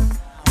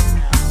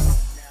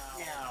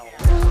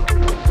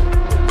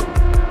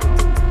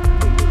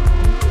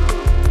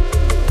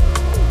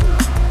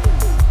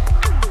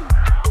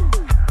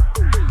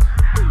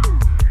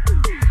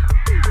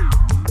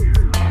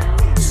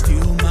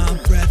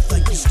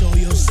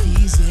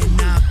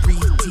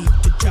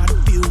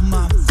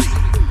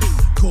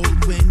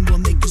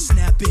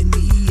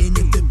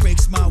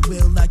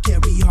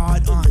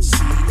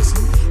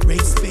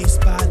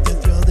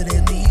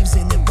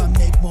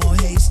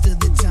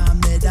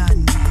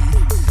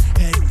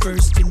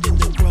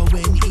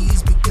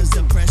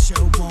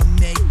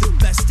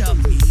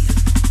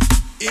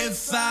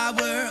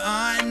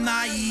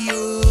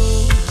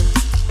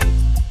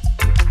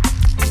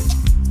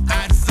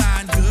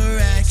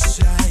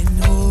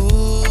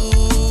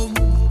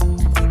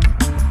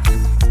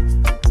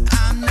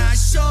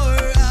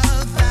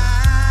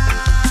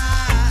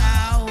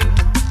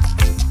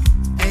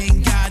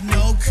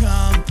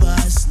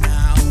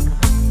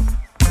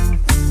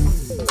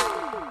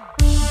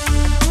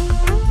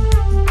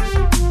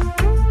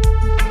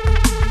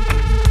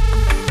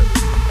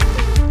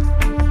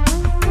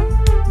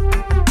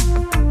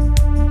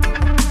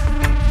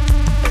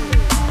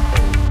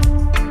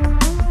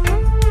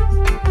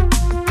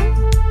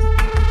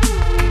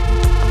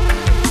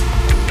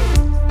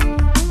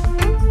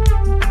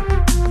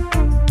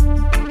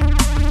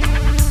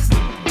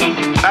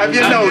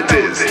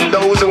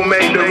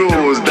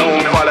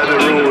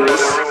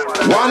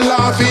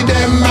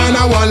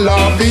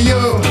 love for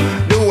you.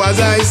 Do as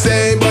I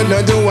say, but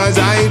not do as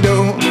I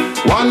do.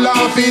 One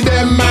love for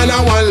them, man,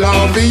 and one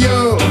love for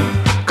you.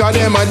 Cause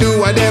them a do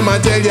what them a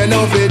tell you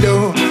no fi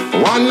do.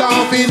 One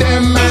love for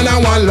them, man,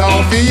 and one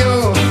love for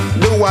you.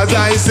 Do as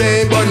I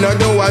say, but not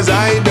do as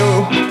I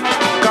do.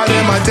 Cause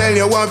them a tell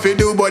you what fi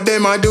do, but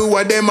them a do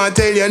what them a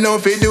tell you no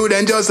fi do.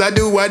 Then just a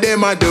do what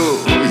them a do.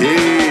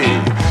 Yeah.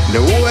 The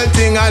whole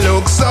thing a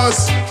look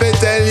sus. Fi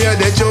tell you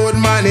the truth,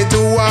 man, it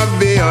too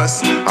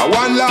obvious. I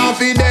one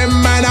love for them,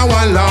 man, I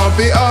one love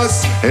for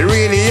us. It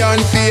really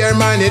unfair,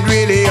 man, it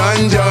really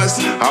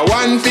unjust. I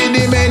one for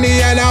the many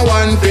and I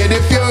one for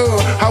the few.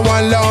 I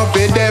one love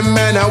for them,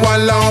 man, I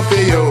one love for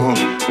you.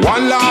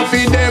 One love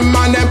for them,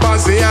 man, them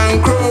posse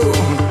and crew.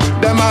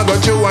 Them a go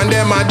through and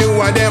them a do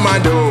what them a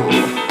do.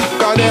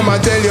 Cause them a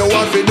tell you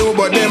what fi do,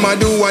 but them a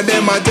do what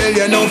them a tell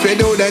you no fi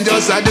do. Then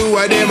just a do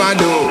what them a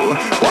do.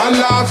 One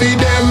love for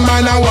them,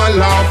 man, and one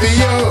love for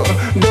you.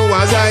 Do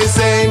as I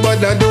say,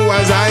 but not do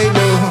as I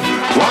do.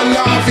 One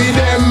love for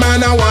them,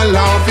 man, and one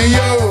love for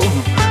you.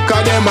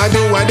 Cause them a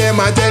do what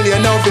them a tell you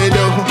no fi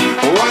do.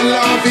 One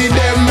love for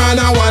them, man,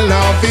 and one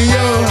love for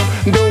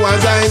you. Do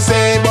as I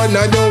say, but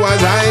not do as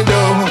I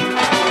do.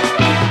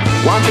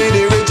 One for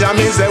the rich and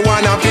me say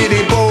one for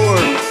the poor.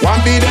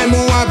 One for them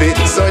who have it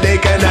so they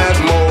can have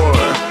more.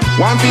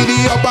 One for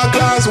the upper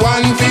class,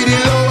 one for the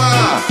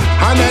lower.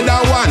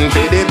 Another one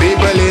for the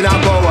people in a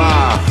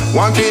power.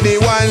 One for the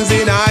ones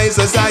in high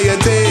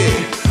society.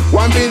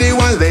 One for the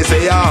ones they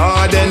say are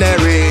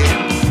ordinary.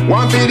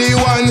 One for the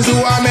ones who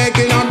are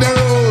making up the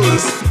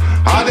rules.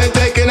 Are they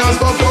taking us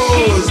for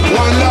fools?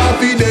 One love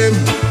for them,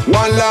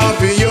 one love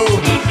for you.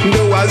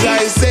 Do as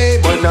I say,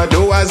 but not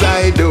do as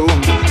I do.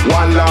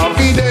 One love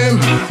for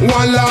them,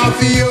 one love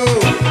for you.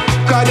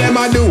 Cause them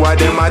a do what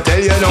them a tell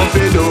you no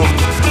fi do.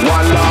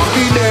 One love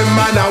for them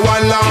and a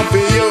one love for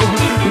you.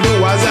 Do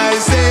as I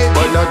say,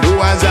 but not do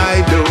as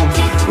I do.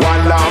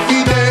 One love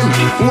for them,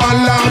 one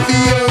love for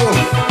you.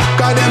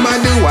 Cause them a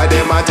do what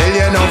them a tell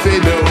you no fi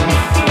do.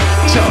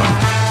 Sure,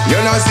 you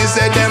know she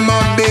said them a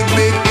big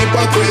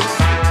hypocrite.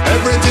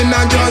 Everything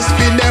a just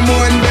for them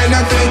own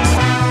benefit.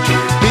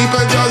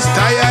 People just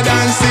tired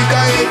and sick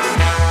of it.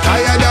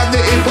 Tired of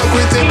the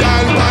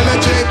hypocritical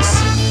politics.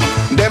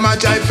 Them a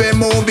try to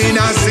move in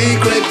a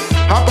secret.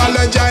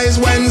 Apologize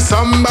when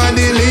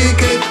somebody leak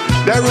it.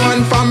 Their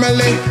own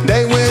family,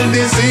 they will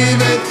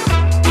deceive it.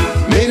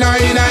 Me no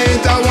in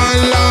it a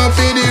one love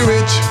for the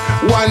rich,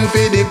 one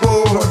for the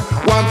poor.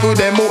 One for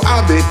them who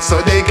have it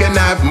so they can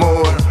have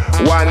more.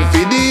 One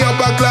for the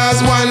upper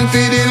class, one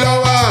for the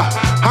lower.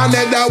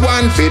 Another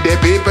one for the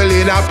people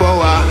in a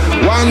power.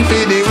 One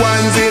for the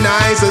ones in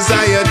high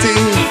society.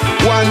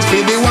 One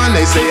for the one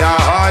they say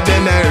are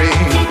ordinary.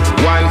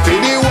 One for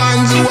the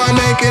ones who are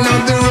making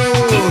up the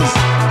rules.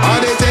 Are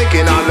they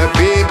taking all the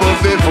people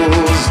for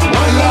fools?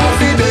 One love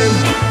for them,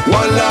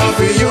 one love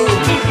for you.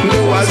 Do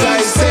as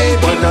I say,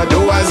 but not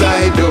do as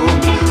I do.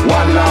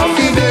 One love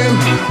for them,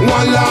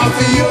 one love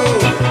for you.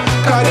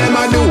 Cause them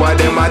a do what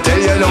them a tell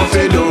you no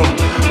fi do.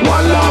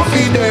 One love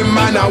for them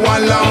and a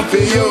one love for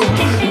you.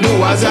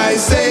 Do as I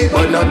say,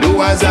 but not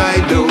do as I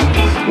do.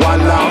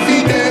 One love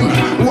for them,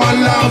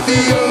 one love for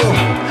you.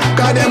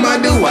 Cause them a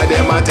do what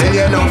them a tell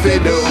you no fi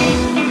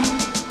do.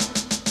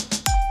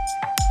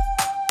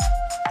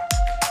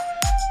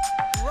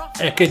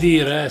 E che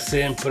dire,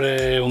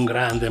 sempre un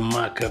grande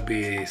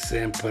Maccabi,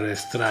 sempre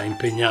stra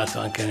impegnato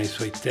anche nei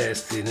suoi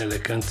testi, nelle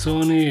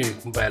canzoni.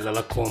 Bella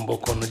la combo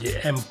con gli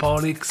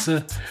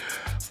Hempolics.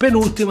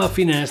 Penultima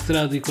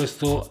finestra di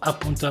questo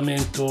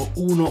appuntamento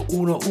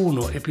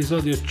 111,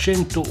 episodio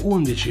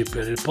 111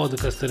 per il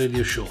podcast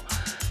Radio Show.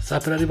 Sta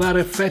per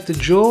arrivare Fat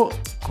Joe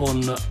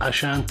con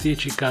Ashanti,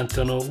 ci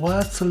cantano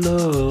What's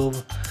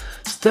Love.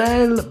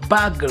 Style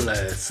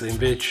Banglez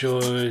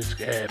invece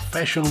è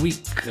Fashion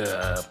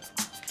Week.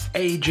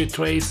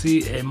 Tracey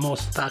e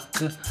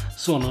MoStack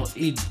sono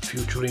i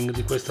featuring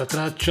di questa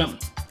traccia.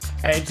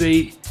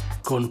 Hazey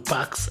con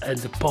Packs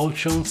and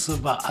Potions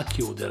va a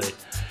chiudere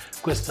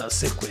questa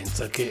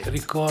sequenza che,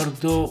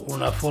 ricordo,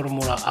 una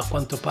formula a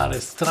quanto pare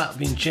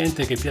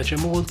stravincente che piace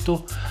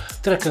molto.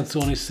 3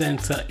 canzoni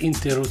senza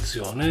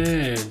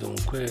interruzione.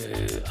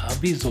 Dunque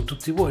avviso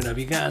tutti voi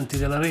naviganti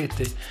della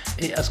rete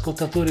e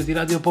ascoltatori di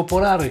Radio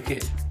Popolare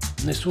che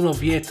nessuno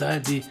vieta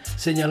di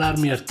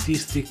segnalarmi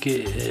artisti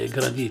che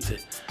gradite,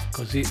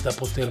 così da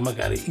poter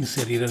magari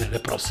inserire nelle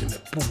prossime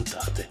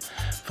puntate.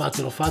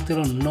 Fatelo,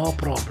 no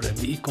problem.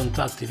 I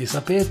contatti li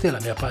sapete, la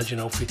mia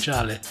pagina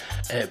ufficiale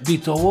è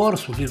Vitowar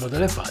sull'Irlo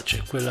delle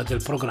Facce, quella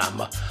del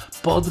programma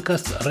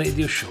Podcast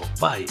Radio Show.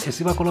 Vai, e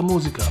si va con la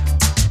musica.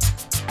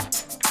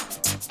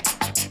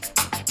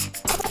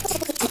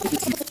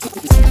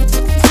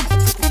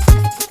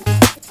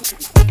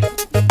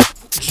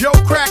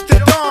 Joe cracked the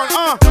dawn,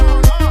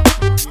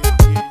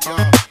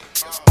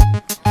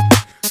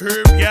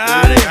 Herb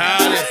got it.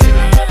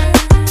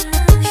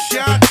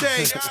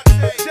 Ashanti,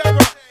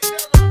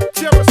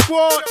 Terror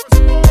Squad.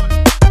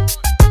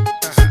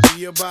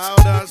 Be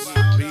about us,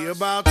 be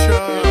about you.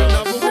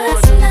 Number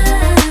one.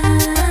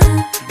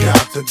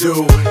 Got to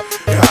do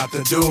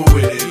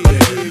with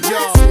it.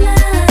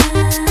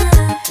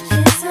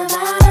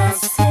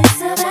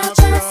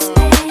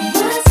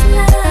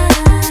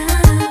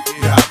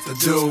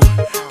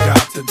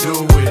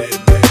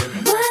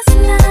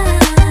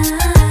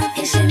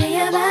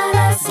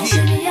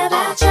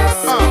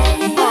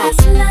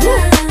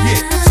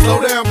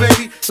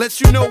 Let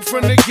you know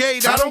from the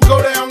gate, I don't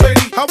go down,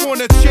 lady. I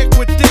want a chick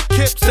with thick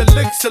hips and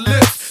licks her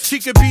lips. She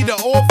could be the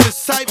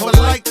office type, but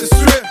like the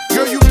strip.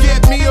 Girl, you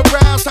get me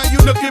aroused, how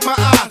you look in my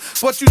eye.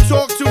 But you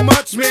talk too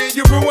much, man,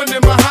 you're ruining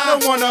my high. I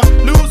don't wanna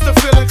lose the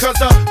feeling, cause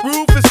the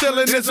roof is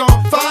ceiling is on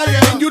fire.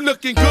 And you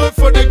looking good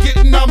for the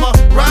getting, I'm a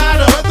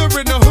rider.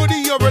 Whether in a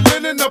hoodie or a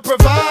linen, a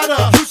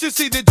provider. You should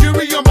see the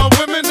jury on my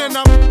women,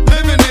 and I'm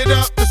living it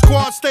up. The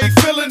squad stay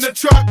filling the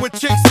truck with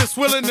chicks that's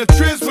willing to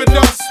trizz with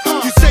us.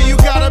 You say you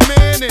got a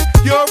man and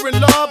you're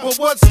in love, but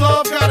what's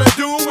love gotta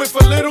do with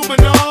a little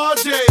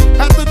menage?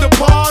 After the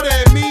party,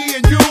 me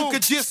and you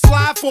could just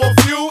slide for a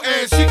few,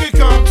 and she could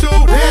come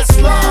too. That's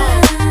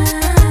love.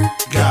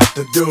 Got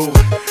to do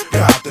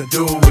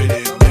with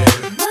it,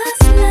 baby.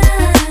 What's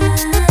love?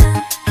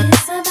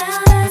 It's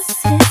about us,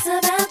 it's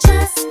about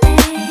just me.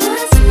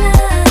 What's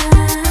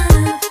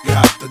love?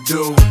 Got to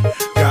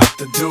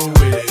do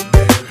with it,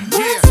 baby.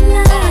 What's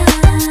love?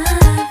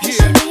 It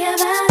should be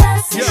about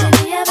us, it should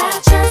be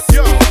about just me.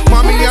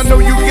 Mommy, I know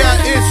you got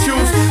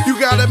issues. You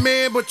got a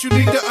man, but you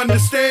need to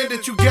understand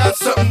that you got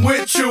something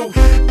with you.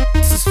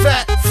 This is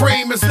fat,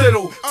 frame is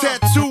little.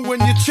 Tattoo in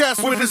your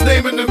chest with his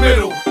name in the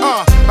middle.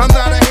 I'm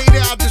not a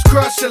hater, I just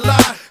crush a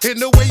lot. In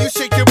the way you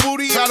shake your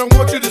booty, I don't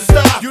want you to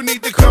stop. You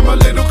need to come a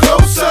little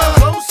closer.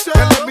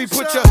 And let me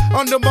put you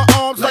under my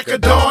arms like a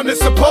dawn is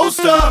supposed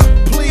to.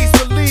 Please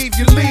believe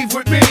you leave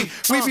with me.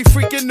 We be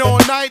freaking all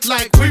night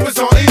like we was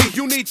on E.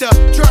 You need to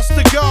trust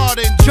the God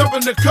and jump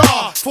in the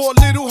car for a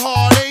little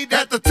heartache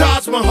at the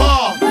Taj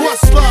Mahal.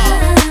 What's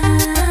love?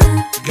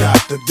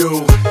 Got to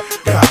do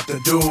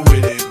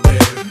with it, baby.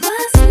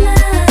 What's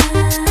love?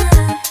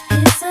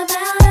 It's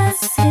about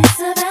us, it's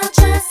about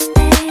just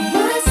me.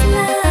 What's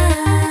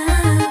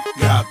love?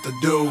 Got to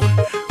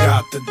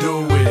do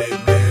with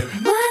it, baby.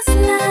 What's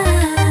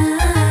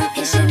love?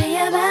 It should be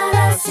about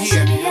us, it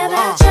should be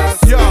about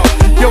just me.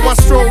 Yo, I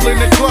stroll in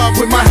the club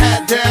with my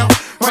hat down,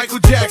 Michael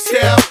Jack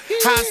style.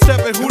 High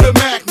stepping, who the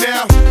Mac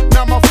now?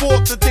 Not my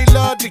fault that they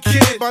love the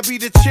kid. Might be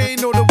the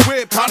chain or the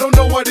whip, I don't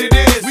know what it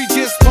is. We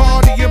just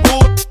party and bull.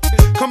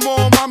 Come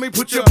on, mommy,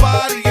 put your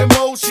body in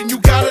motion. You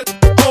got it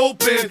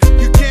open.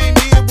 You came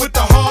here with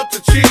the heart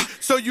to cheat,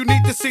 so you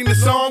need to sing the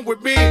song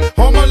with me.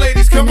 All my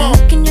ladies, come on.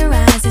 Look in your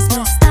eyes, there's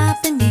no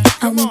stopping me.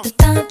 I want the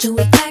thumb to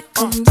it back,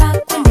 come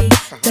rock with me.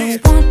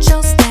 Don't want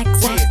your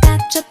stacks, I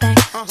got your back.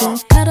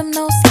 Don't cut them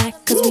no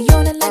slack, cause we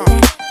on it like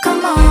that.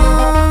 Come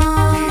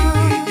on,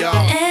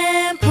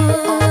 and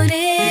put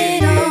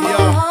it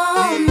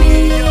on me.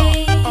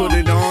 Put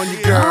it on you,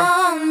 girl.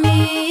 On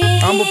me.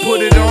 I'ma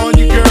put it on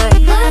you, girl.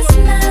 What's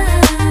love?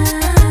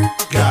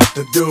 Got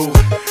to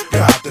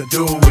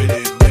do with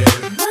it, baby.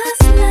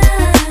 What's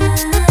love?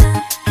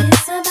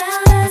 It's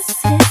about us,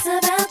 it's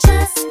about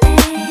just me.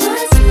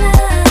 What's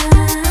love?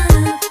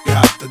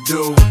 Got to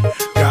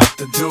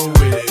do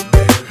with it,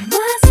 baby.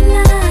 What's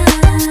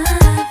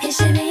love? It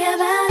should be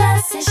about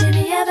us, it should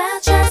be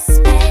about just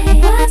me.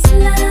 What's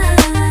love?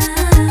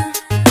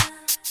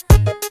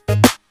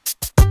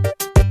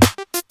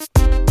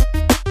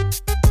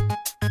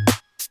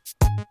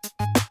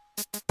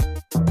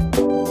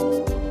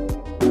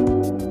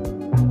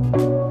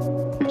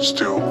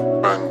 Still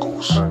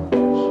Bangles.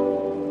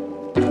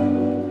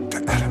 The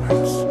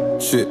elements.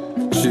 Shit,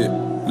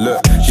 look,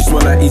 she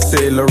smell like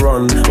Saint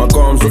Laurent. My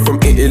garms are from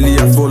Italy,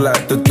 I feel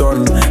like the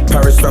Don.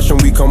 Paris Fashion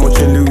Week, I'm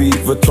watching Louis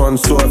Vuitton.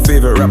 Saw her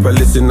favourite rapper,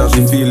 listen, now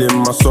she feeling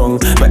my song.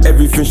 But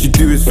everything she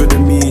do is for the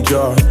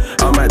media.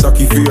 I might duck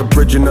you through your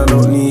bridge and I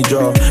don't need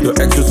ya. Your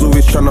ex was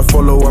always tryna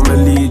follow, I'ma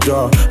lead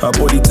ya. Her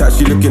body tight,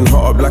 she looking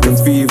hot up like a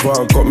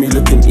fever. Got me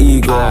looking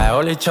eager. I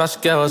only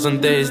trust girls on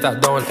days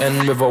that don't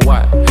end with a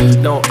Y.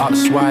 No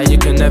ups, why you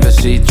can never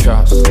see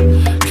trust.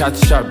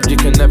 Catch up, you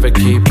can never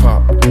keep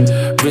up.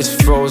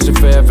 Wrist froze if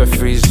we ever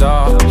freeze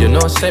up. You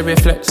know, say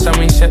reflex and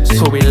we set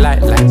so we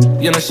light.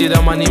 You know, see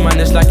the money, man,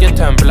 it's like you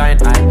turn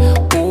blind eye.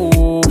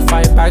 Ooh,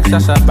 5 bags,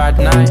 that's a bad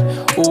night.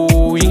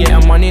 Ooh, you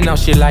getting money, now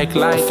she like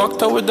life.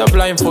 Fucked her with the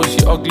blindfold,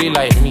 she ugly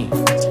like me.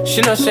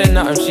 She not saying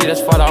nothing, she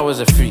just thought I was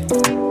a freak.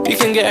 You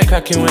can get it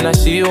cracking when I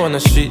see you on the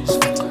streets.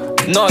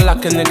 Not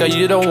like a nigga,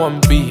 you don't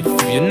want beef.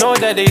 You know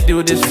that they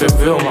do this for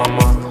real,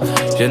 mama.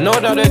 You know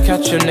that they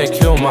catch you and they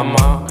kill,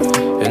 mama.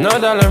 You know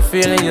that I'm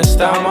feeling your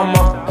style,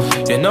 mama.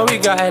 You know we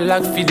got it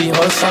like for the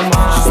whole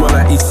summer. She smell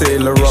like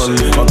Saint Laurent.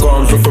 My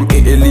garms are from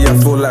Italy, I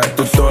feel like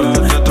the Don.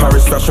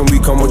 Paris Fashion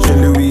Week, I'm watching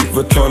Louis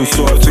Vuitton.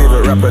 Saw her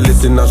favourite rapper,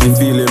 listen, now she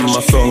feeling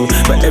my song.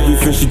 But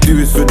everything she do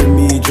is for the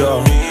media.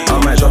 I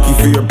might duck you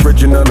through your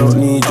bridge and I don't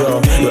need ya.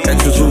 Your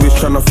ex was always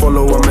tryna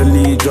follow, I'ma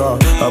lead ya.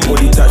 Her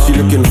body tight, she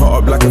looking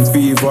hot up like a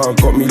fever.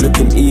 Got me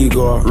looking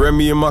eager.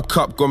 Remy in my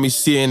cup, got me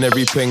seeing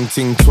every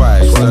painting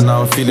twice. And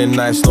now I'm feeling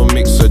nice, no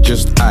mixer,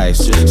 just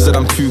ice. Said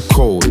I'm too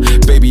cold,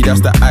 baby, that's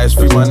the ice.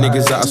 Free my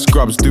niggas out of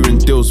scrubs, doing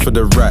deals for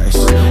the rice.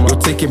 You're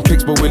taking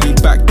pics, but will he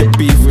back the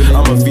beef?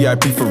 I'm a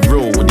VIP for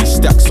real with these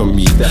stacks on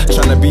me.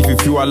 Tryna beef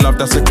with you, I love love,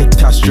 that's a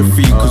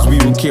catastrophe. Cause we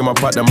all came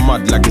up out the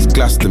mud like it's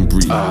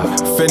Glastonbury.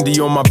 Fendi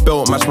on my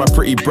belt, match my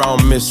pretty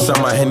brown miss.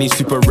 And my Henny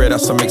super red,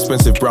 that's some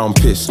expensive brown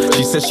piss.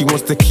 She said she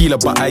wants tequila,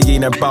 but I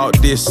ain't about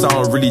this. I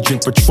don't really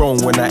drink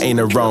Patron when I ain't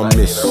around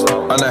miss.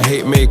 And I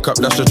hate makeup,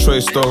 that's your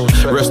choice though.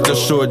 Rest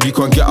assured, you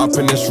can't get up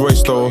in this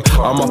Royce though.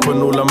 I'm up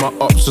on all of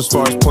my ups as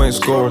far as points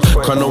go.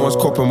 Cause no one's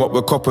copping what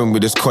we're copping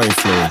with this coin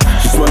flow.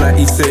 She smell like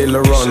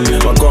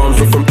Irie-Souljah. My garms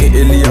are from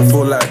Italy, I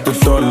feel like the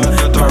Don.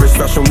 Paris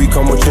Fashion Week,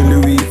 I'm watching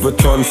Louis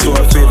Vuitton. So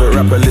her favourite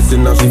rapper,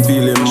 listen, now she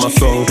feeling my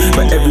song.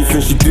 But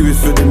everything she do is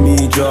for the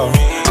media.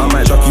 I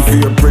might duck you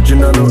through your bridge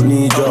and I don't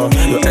need ya.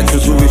 Your ex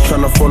was always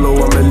tryna follow,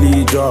 I'm a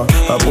leader.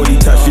 Her body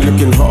type, she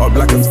looking hot up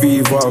like a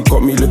fever.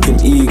 Got me looking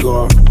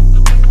eager.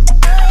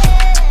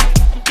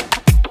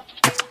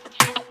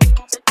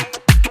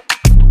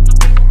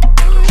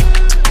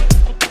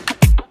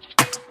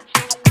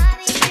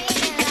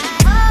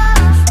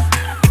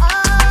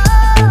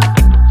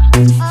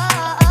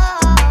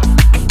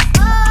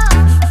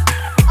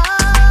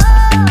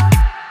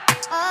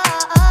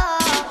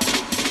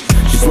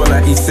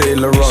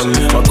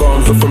 Irie-Souljah. My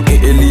garms are from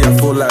Italy, I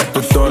feel like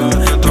the Don.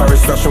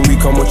 Paris Fashion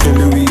Week, I'm watching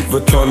Louis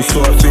Vuitton.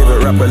 So her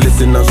favourite rapper,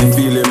 listen, now she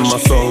feeling my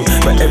song.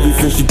 But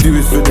everything she do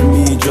is for the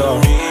media.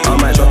 I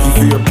might duck you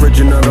through your bridge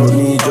and I don't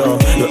need ya.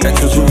 Your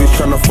ex was always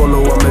tryna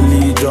follow, I'm a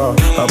leader.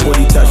 Her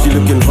body type, she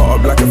looking hot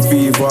up like a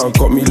fever.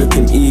 Got me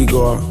looking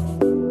eager.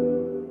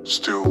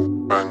 Still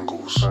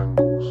Banglez.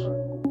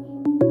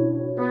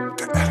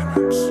 The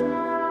elements.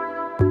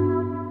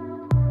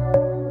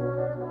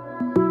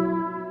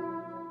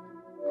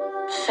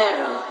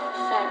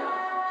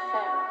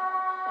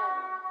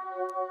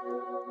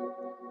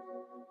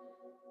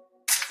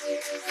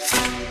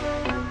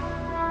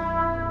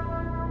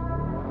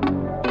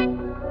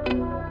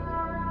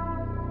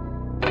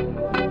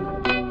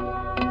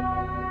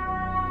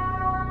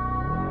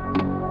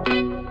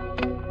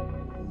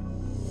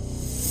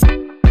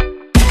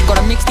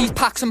 These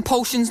packs and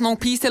potions, no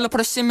peace till I put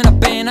a sim in a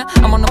banner.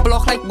 I'm on the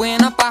block like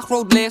winner, back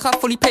road lager,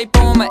 fully paid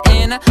bro, my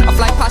inner. I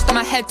fly past on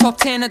my head, top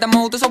 10 of the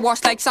molders, I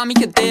wash like Sammy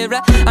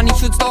Kadira. And he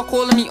should start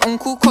calling me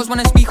uncle, cause when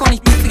I speak on his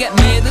beats to get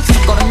murdered.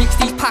 Gotta mix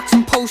these packs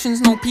and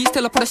potions, no peace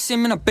till I put a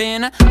sim in a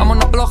banner. I'm on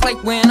the block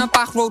like winner,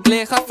 back road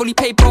lager, fully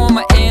paid bro,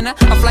 my inner.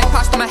 I fly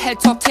past on my head,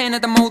 top 10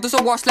 of the molders,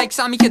 I wash like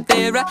Sammy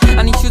Kadira.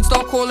 And he should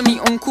start calling me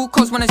uncle,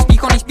 cause when I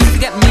speak on his beats to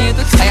get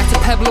murdered. I had to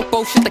pebble up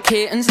both shut the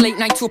curtains, late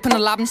nights up in the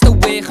lab and still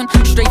working.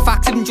 Straight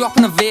facts, I've been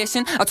dropping a verse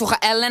in. I took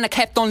a L and I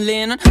kept on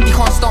learning. They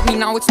can't stop me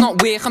now, it's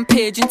not working.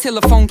 Paging till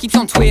the phone keeps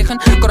on twerking.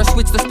 Gotta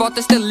switch the spot,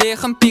 they're still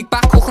lurking. Big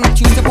back, cooking up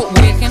tunes, I put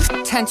work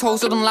in. 10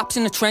 toes of them laps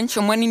in the trench.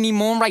 And when he need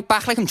more, I'm right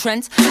back like I'm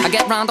Trent. I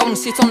get round on and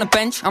sit on the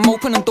bench. I'm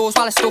opening doors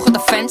while I stuck at the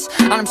fence.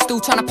 And I'm still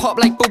trying to pop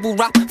like bubble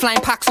wrap.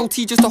 Flying packs,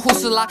 OT just a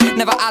hustle at.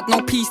 Never add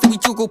no peace till we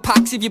juggle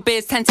packs. If your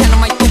bears 10-10, I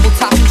might double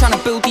tap. I'm trying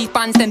to build these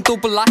bands, then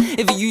double that.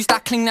 If you use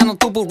that cling, then I'll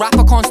double rap.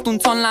 I can't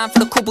stunt online for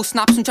the couple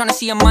snaps. I'm trying to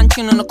see a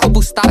mansion and a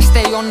couple stats. I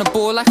stay on the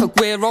ball like a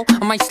Guero.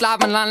 I might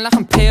slab and land like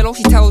I'm Palo.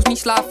 She tells me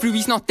slab through,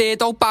 he's not there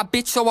though. Bad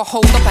bitch, so I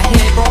hold up a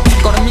hero.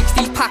 Gotta mix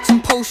these packs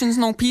and potions,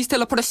 no peace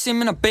till I put a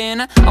sim in a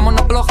banner. I'm on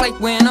the block like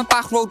winner,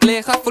 back road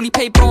lager, fully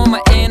paid bro,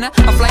 my inner.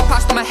 I fly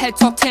past on my head,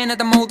 top 10 of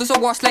the molders, I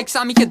wash like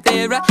Sammy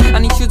Kadira.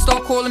 And he should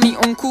start calling me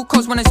uncle,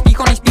 cause when I speak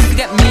on his beat to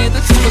get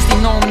murdered. Cause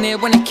they know I'm there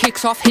when it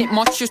kicks off. Hit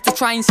much just to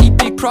try and see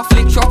big prof.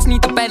 Lick shots,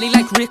 need the belly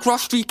like Rick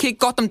Ross. Street kid,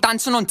 got them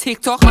dancing on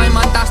TikTok. My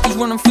man Dasty's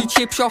running through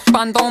chip shops.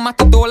 Band home at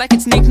the door like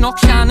it's Nick Knock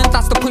Shannon.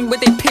 That's the point where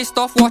they pissed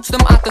off. Watch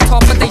them at the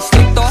top but they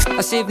slipped off.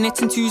 I save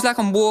knits and twos like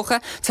I'm Walker.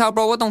 Tell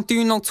bro I don't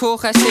do no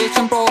talker.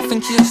 Searching bro I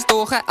think she's a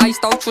stalker.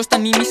 Iced out trust I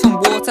need me some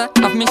water.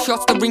 I've missed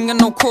shots the ring and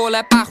no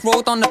caller. Back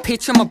road on the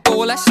pitch I'm a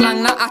baller.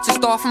 Slang that at a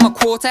start from a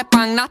quarter.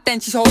 Bang that then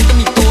she's holding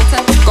me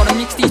daughter. Gotta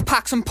mix these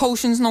packs and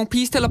potions, no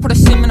peace till I put a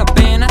sim in a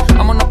banner.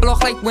 I'm on the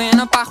block like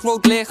winner, back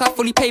road lager,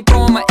 fully paid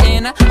bro on my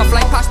inner. I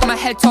fly past on my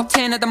head, top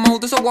 10 of the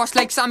molders, I wash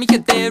like Sammy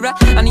Kadira.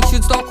 And he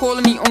should start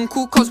calling me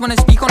uncle, cause when I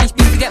speak on his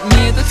beat to get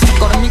murdered.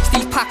 Gotta mix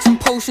these packs and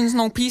potions,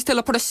 no peace till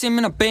I put a sim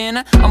in a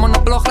banner. I'm on the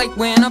block like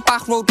winner,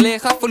 back road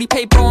lager, fully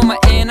paid bro on my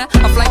inner.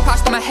 I fly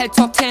past on my head,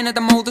 top 10 of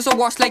the molders, I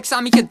wash like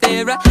Sammy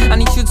Kadira.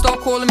 And he should start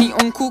calling me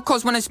uncle,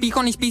 cause when I speak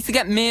on his beat to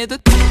get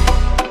murdered.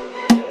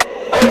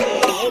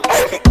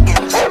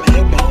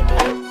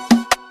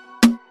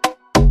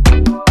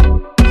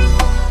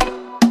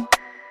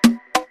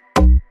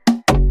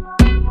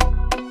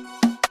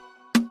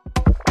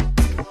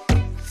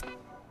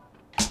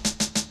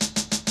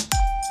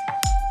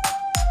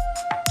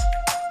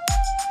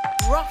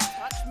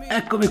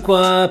 Eccomi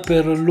qua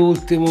per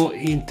l'ultimo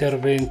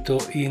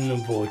intervento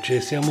in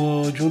voce,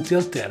 siamo giunti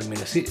al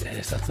termine, sì,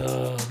 è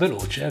stato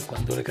veloce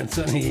quando le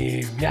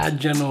canzoni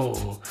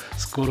viaggiano,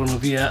 scorrono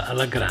via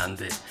alla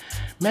grande.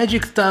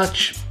 Magic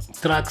Touch,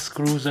 Trax,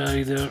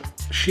 Crusader,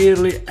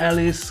 Shirley,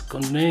 Ellis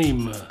con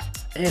Name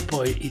e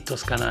poi i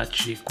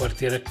toscanacci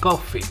Quartiere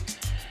Coffee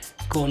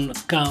con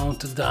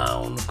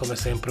Countdown, come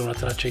sempre una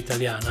traccia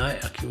italiana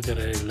a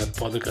chiudere il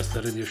podcast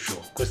Radio Show,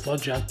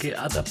 quest'oggi anche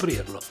ad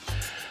aprirlo.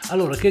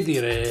 Allora, che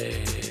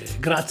dire,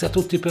 Grazie a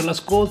tutti per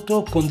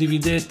l'ascolto,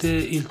 condividete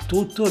il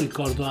tutto,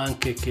 ricordo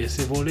anche che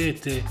se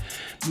volete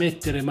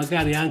mettere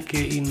magari anche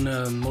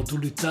in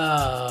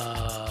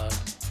modalità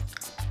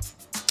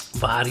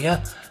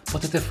varia,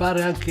 potete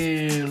fare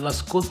anche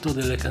l'ascolto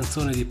delle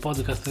canzoni di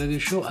Podcast Radio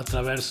Show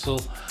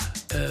attraverso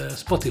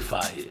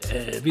Spotify.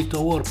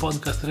 Vitowar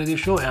Podcast Radio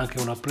Show è anche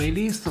una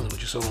playlist dove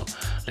ci sono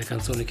le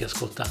canzoni che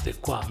ascoltate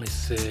qua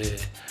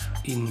messe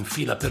in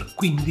fila per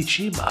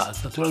 15, ma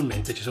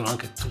naturalmente ci sono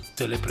anche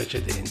tutte le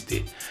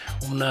precedenti,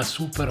 una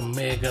super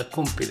mega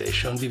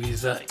compilation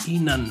divisa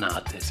in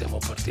annate. Siamo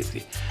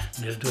partiti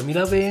nel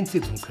 2020,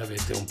 dunque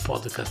avete un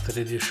Podcast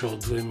Radio Show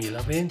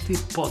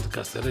 2020,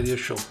 Podcast Radio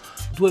Show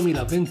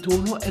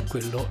 2021 e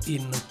quello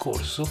in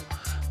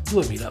corso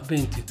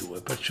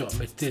 2022, perciò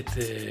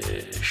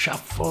mettete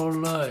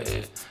shuffle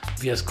e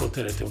vi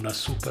ascolterete una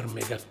super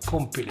mega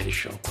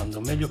compilation quando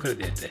meglio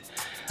credete.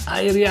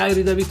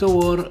 Irie da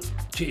Vitowar,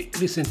 ci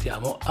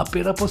risentiamo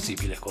appena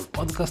possibile col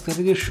Podcast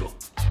Radio Show.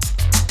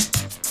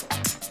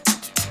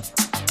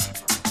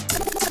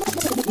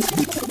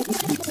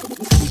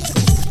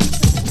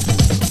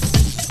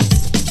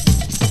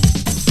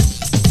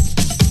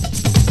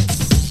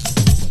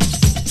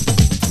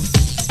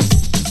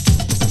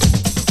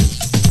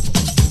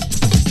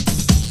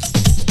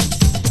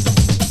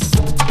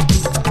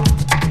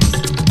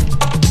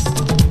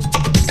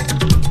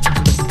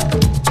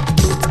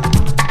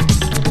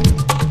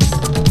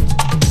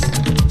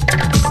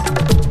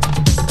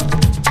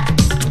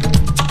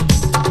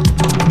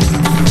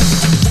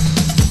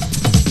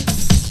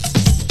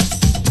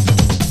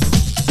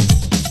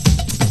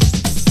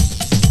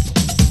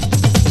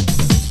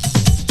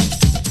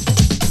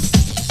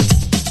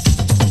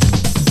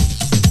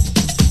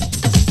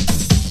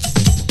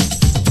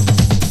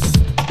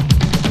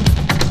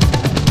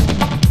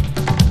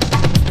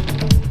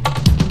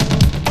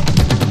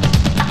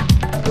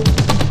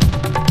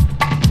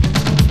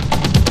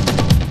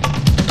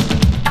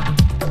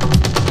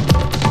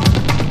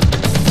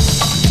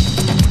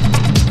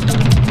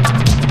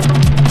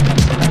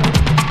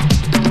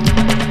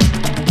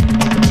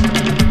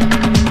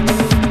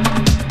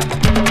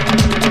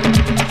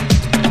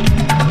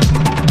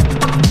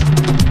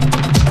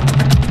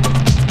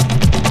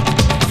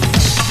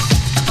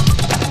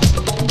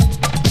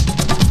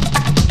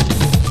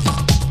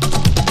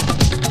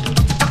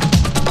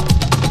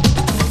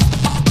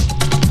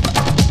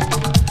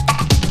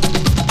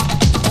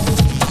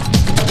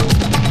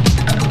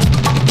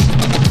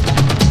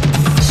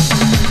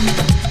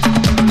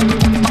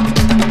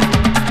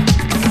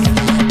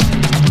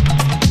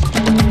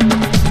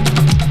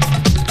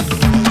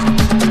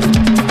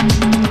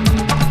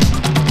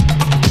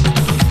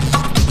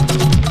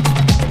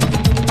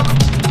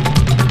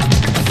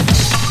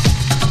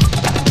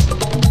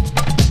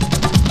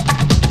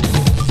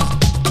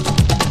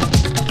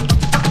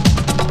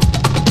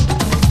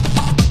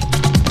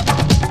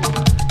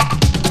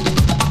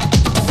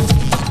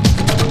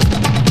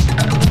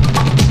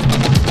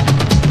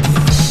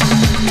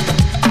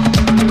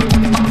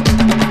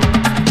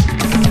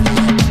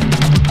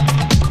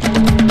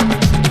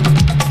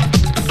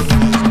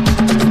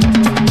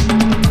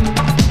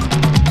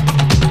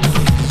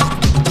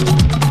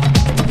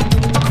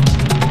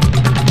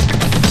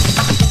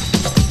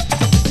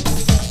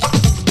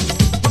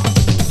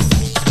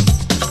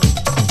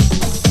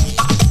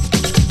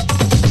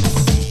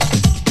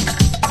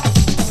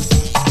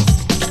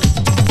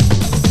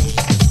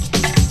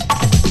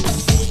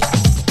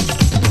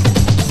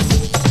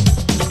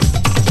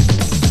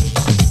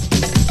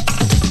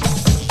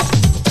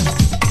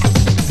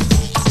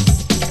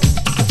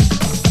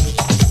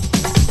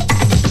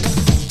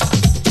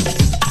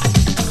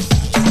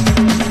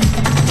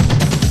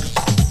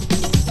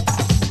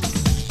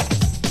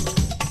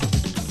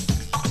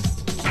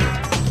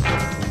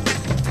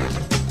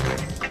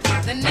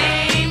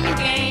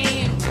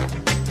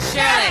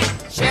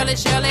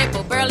 Shirley,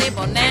 Bo Burley,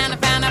 Bonana,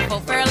 Fana, Bo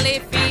Furley,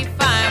 Fee,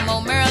 Fine,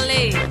 Mo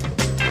Merley,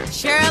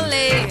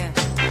 Shirley,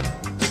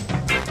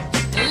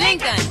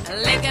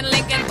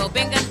 Lincoln, Bo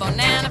Bingon,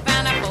 Bonana,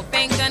 Fana, Bo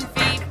Fingon,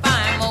 Fee,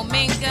 Fine, Mo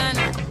Mingon,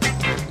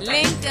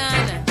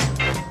 Lincoln.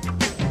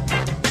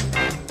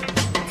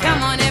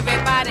 Come on,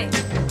 everybody.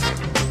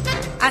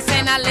 I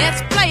say, now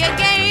let's play a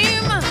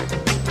game.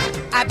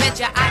 I bet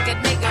you I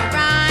could make a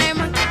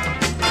rhyme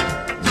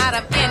out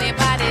of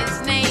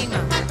anybody's name.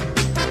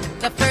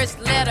 The first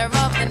letter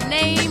of the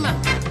name,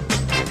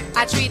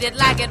 I treat it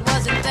like it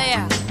wasn't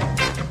there.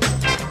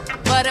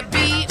 But a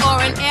B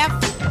or an F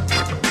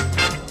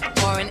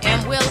or an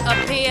M will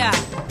appear.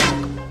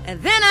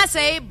 And then I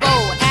say Bo,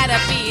 add a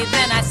B,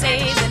 then I say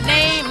the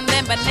name,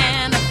 then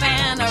banana,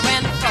 fan, or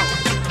and fo.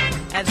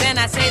 And then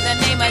I say the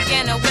name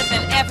again with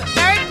an F,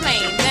 third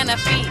plane, then a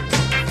P,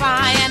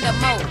 Phi, and a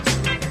Mo.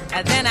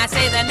 And then I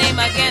say the name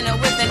again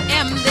with an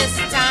M this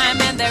time,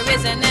 and there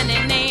isn't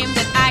any name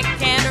that I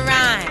can't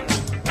rhyme.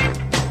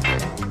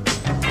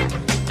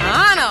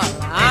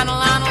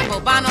 Arnold,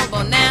 Bobonal,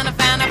 Bonana,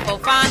 Fana,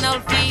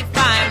 Fofanal, Fee,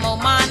 Fi,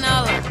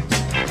 Momanal,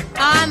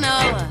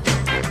 Arnold.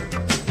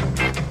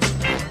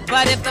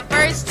 But if the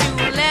first two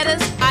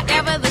letters are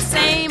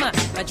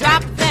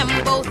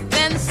them both,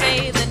 then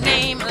say the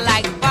name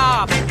like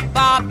Bob.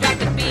 Bob drop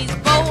the B's,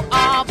 Bo,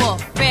 or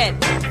Fred.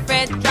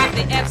 Fred drop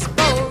the F's,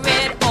 Bo,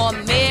 Red, or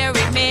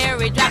Mary.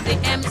 Mary drop the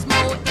M's,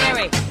 Mo,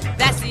 Airy.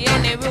 That's the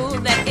only rule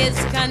that is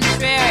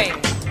contrary.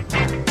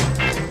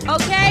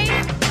 Okay?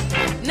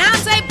 Now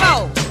say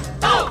Bo.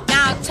 Bo.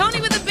 Now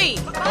Tony with a B.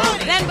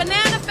 Tony. Then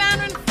banana,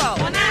 founder, and foe.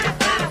 Banana,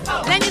 founder,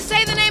 foe. Then you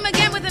say the name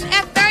again with an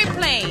F very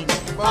plain.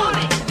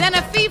 Tony. Then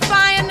a fee,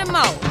 fi, and a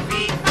mo.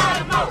 Fee, fi,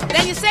 and mo.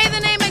 Then you say the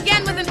name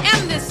again with an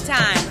M this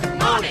time.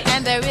 Tony.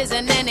 And there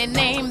isn't any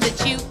name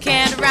that you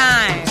can't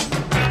rhyme.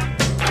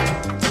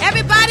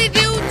 Everybody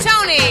do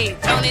Tony.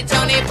 Tony,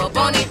 Tony,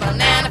 Boboni,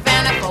 banana,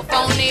 founder, fo,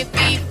 phony,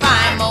 fee,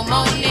 fi, mo,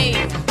 moni.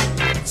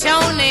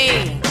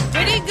 Tony.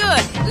 Pretty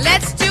good.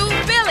 Let's do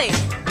Billy.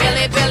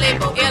 Billy, Billy,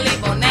 bo, illy,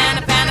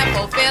 banana, founder,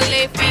 fo,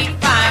 Philly, fee,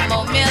 fi,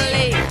 mo,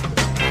 millie.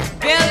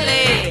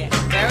 Billy.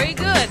 Very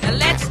good.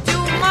 Let's do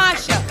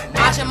Marsha.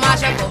 Marsha,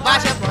 Marsha, bo,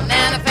 Basha,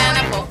 banana,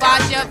 founder, fo,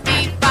 Fasha,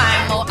 fee,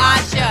 fi, mo,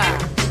 Asha.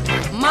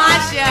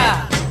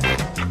 Marsha.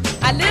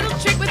 A little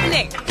trick with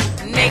Nick.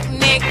 Nick,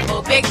 Nick,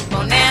 bo, big,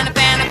 banana,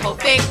 founder, fo,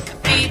 big,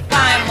 fee,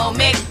 fi, mo,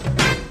 Mick.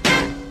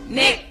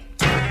 Nick.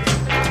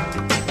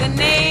 The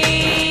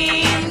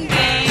name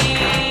game.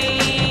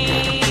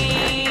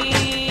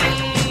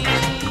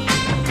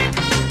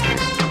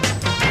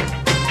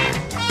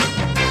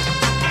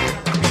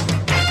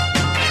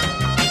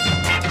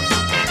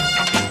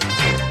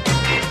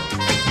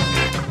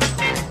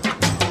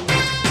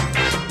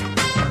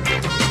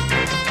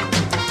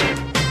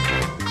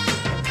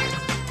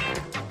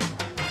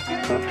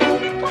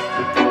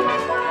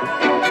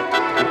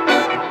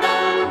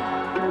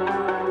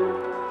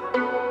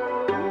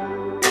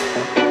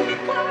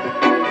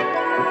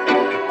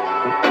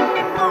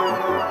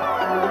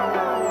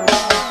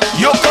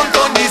 Io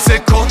conto ogni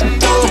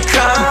secondo,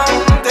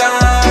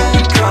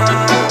 countdown,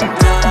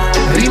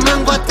 countdown.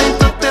 Rimango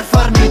attento per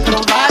farmi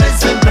trovare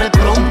sempre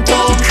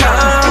pronto.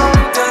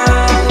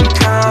 Countdown,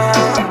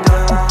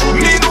 countdown.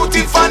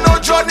 Minuti fanno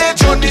giorni e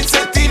giorni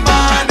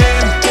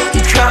settimane.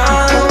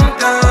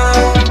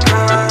 Countdown,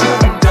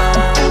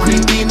 countdown.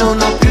 Quindi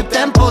non ho più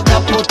tempo da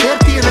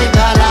poterti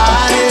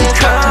regalare.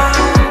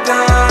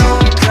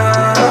 Countdown,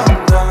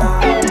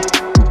 countdown.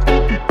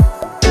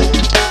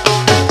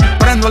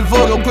 Prendo al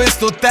volo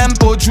questo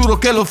tempo, giuro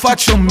che lo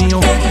faccio mio.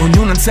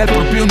 Ognuno ha in sé il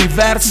proprio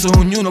universo,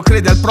 ognuno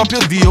crede al proprio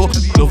Dio.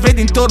 Lo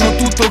vedi intorno,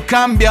 tutto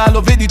cambia,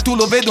 lo vedi tu,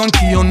 lo vedo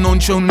anch'io. Non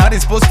c'è una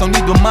risposta a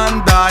ogni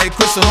domanda e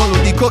questo non lo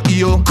dico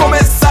io.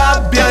 Come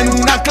sabbia in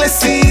una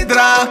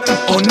clessidra,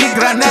 ogni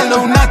granello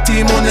un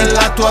attimo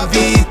nella tua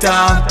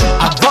vita.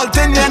 A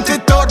volte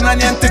niente torna,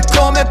 niente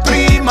come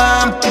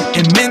prima.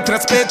 E mentre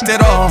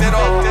aspetterò,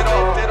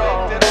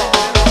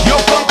 Io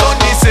conto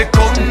ogni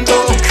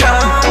secondo,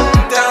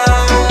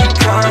 countdown,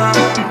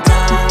 countdown.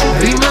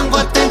 Rimango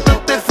attento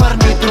per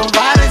farmi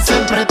trovare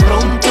sempre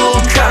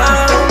pronto.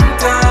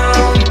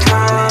 Countdown,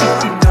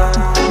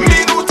 countdown.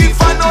 Minuti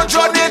fanno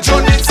giorni e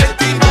giorni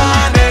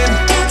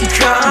settimane.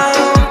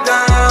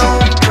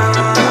 Countdown,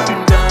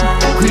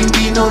 countdown.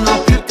 Quindi non ho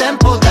più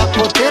tempo da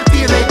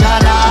poterti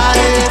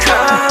regalare.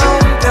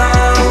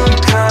 Countdown,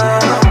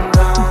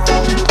 countdown.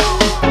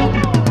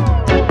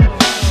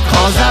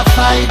 Cosa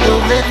fai,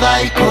 dove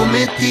vai,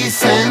 come ti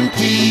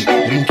senti?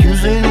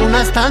 Rinchiuso in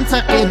una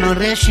stanza che non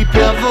riesci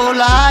più a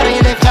volare.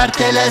 Le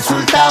cartelle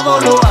sul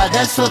tavolo,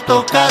 adesso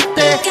tocca a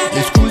te.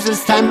 Le scuse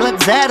stanno a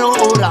zero,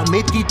 ora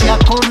mettiti a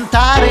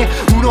contare.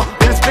 1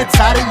 per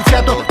spezzare il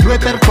fiato, 2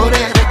 per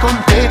correre con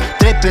te,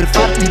 3 per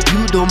farti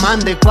più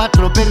domande,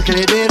 4 per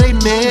credere in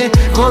me.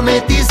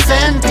 Come ti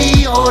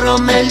senti, ora o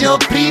meglio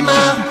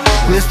prima?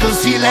 Questo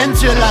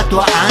silenzio è la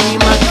tua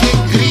anima che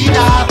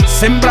grida.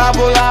 sembra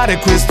volare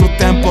questo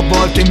tempo, a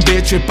volte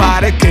invece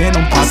pare che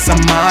non passa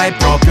mai,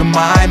 proprio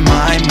mai,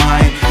 mai,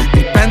 mai.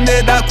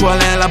 Dipende da qual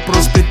è la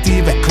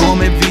prospettiva e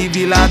come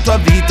vivi la tua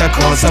vita.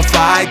 Cosa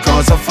fai,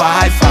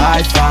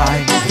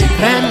 fai.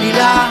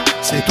 Riprendila,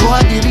 sei tu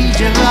a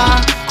dirigerla,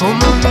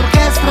 come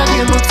un'orchestra di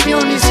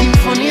emozioni,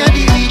 sinfonia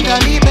di vita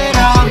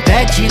libera.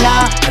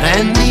 Proteggila,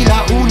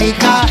 rendila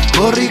unica,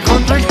 corri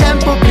contro il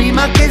tempo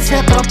prima che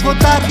sia troppo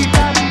tardi.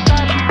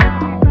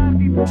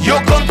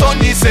 Io conto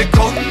ogni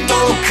secondo,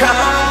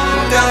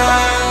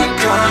 countdown,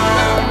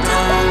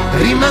 countdown.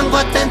 Rimango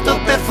attento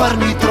per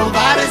farmi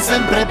trovare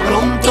sempre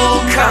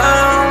pronto.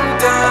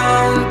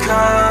 Countdown,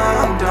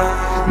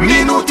 countdown.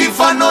 Minuti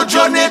fanno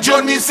giorni e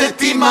giorni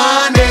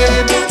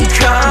settimane.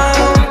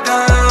 Countdown.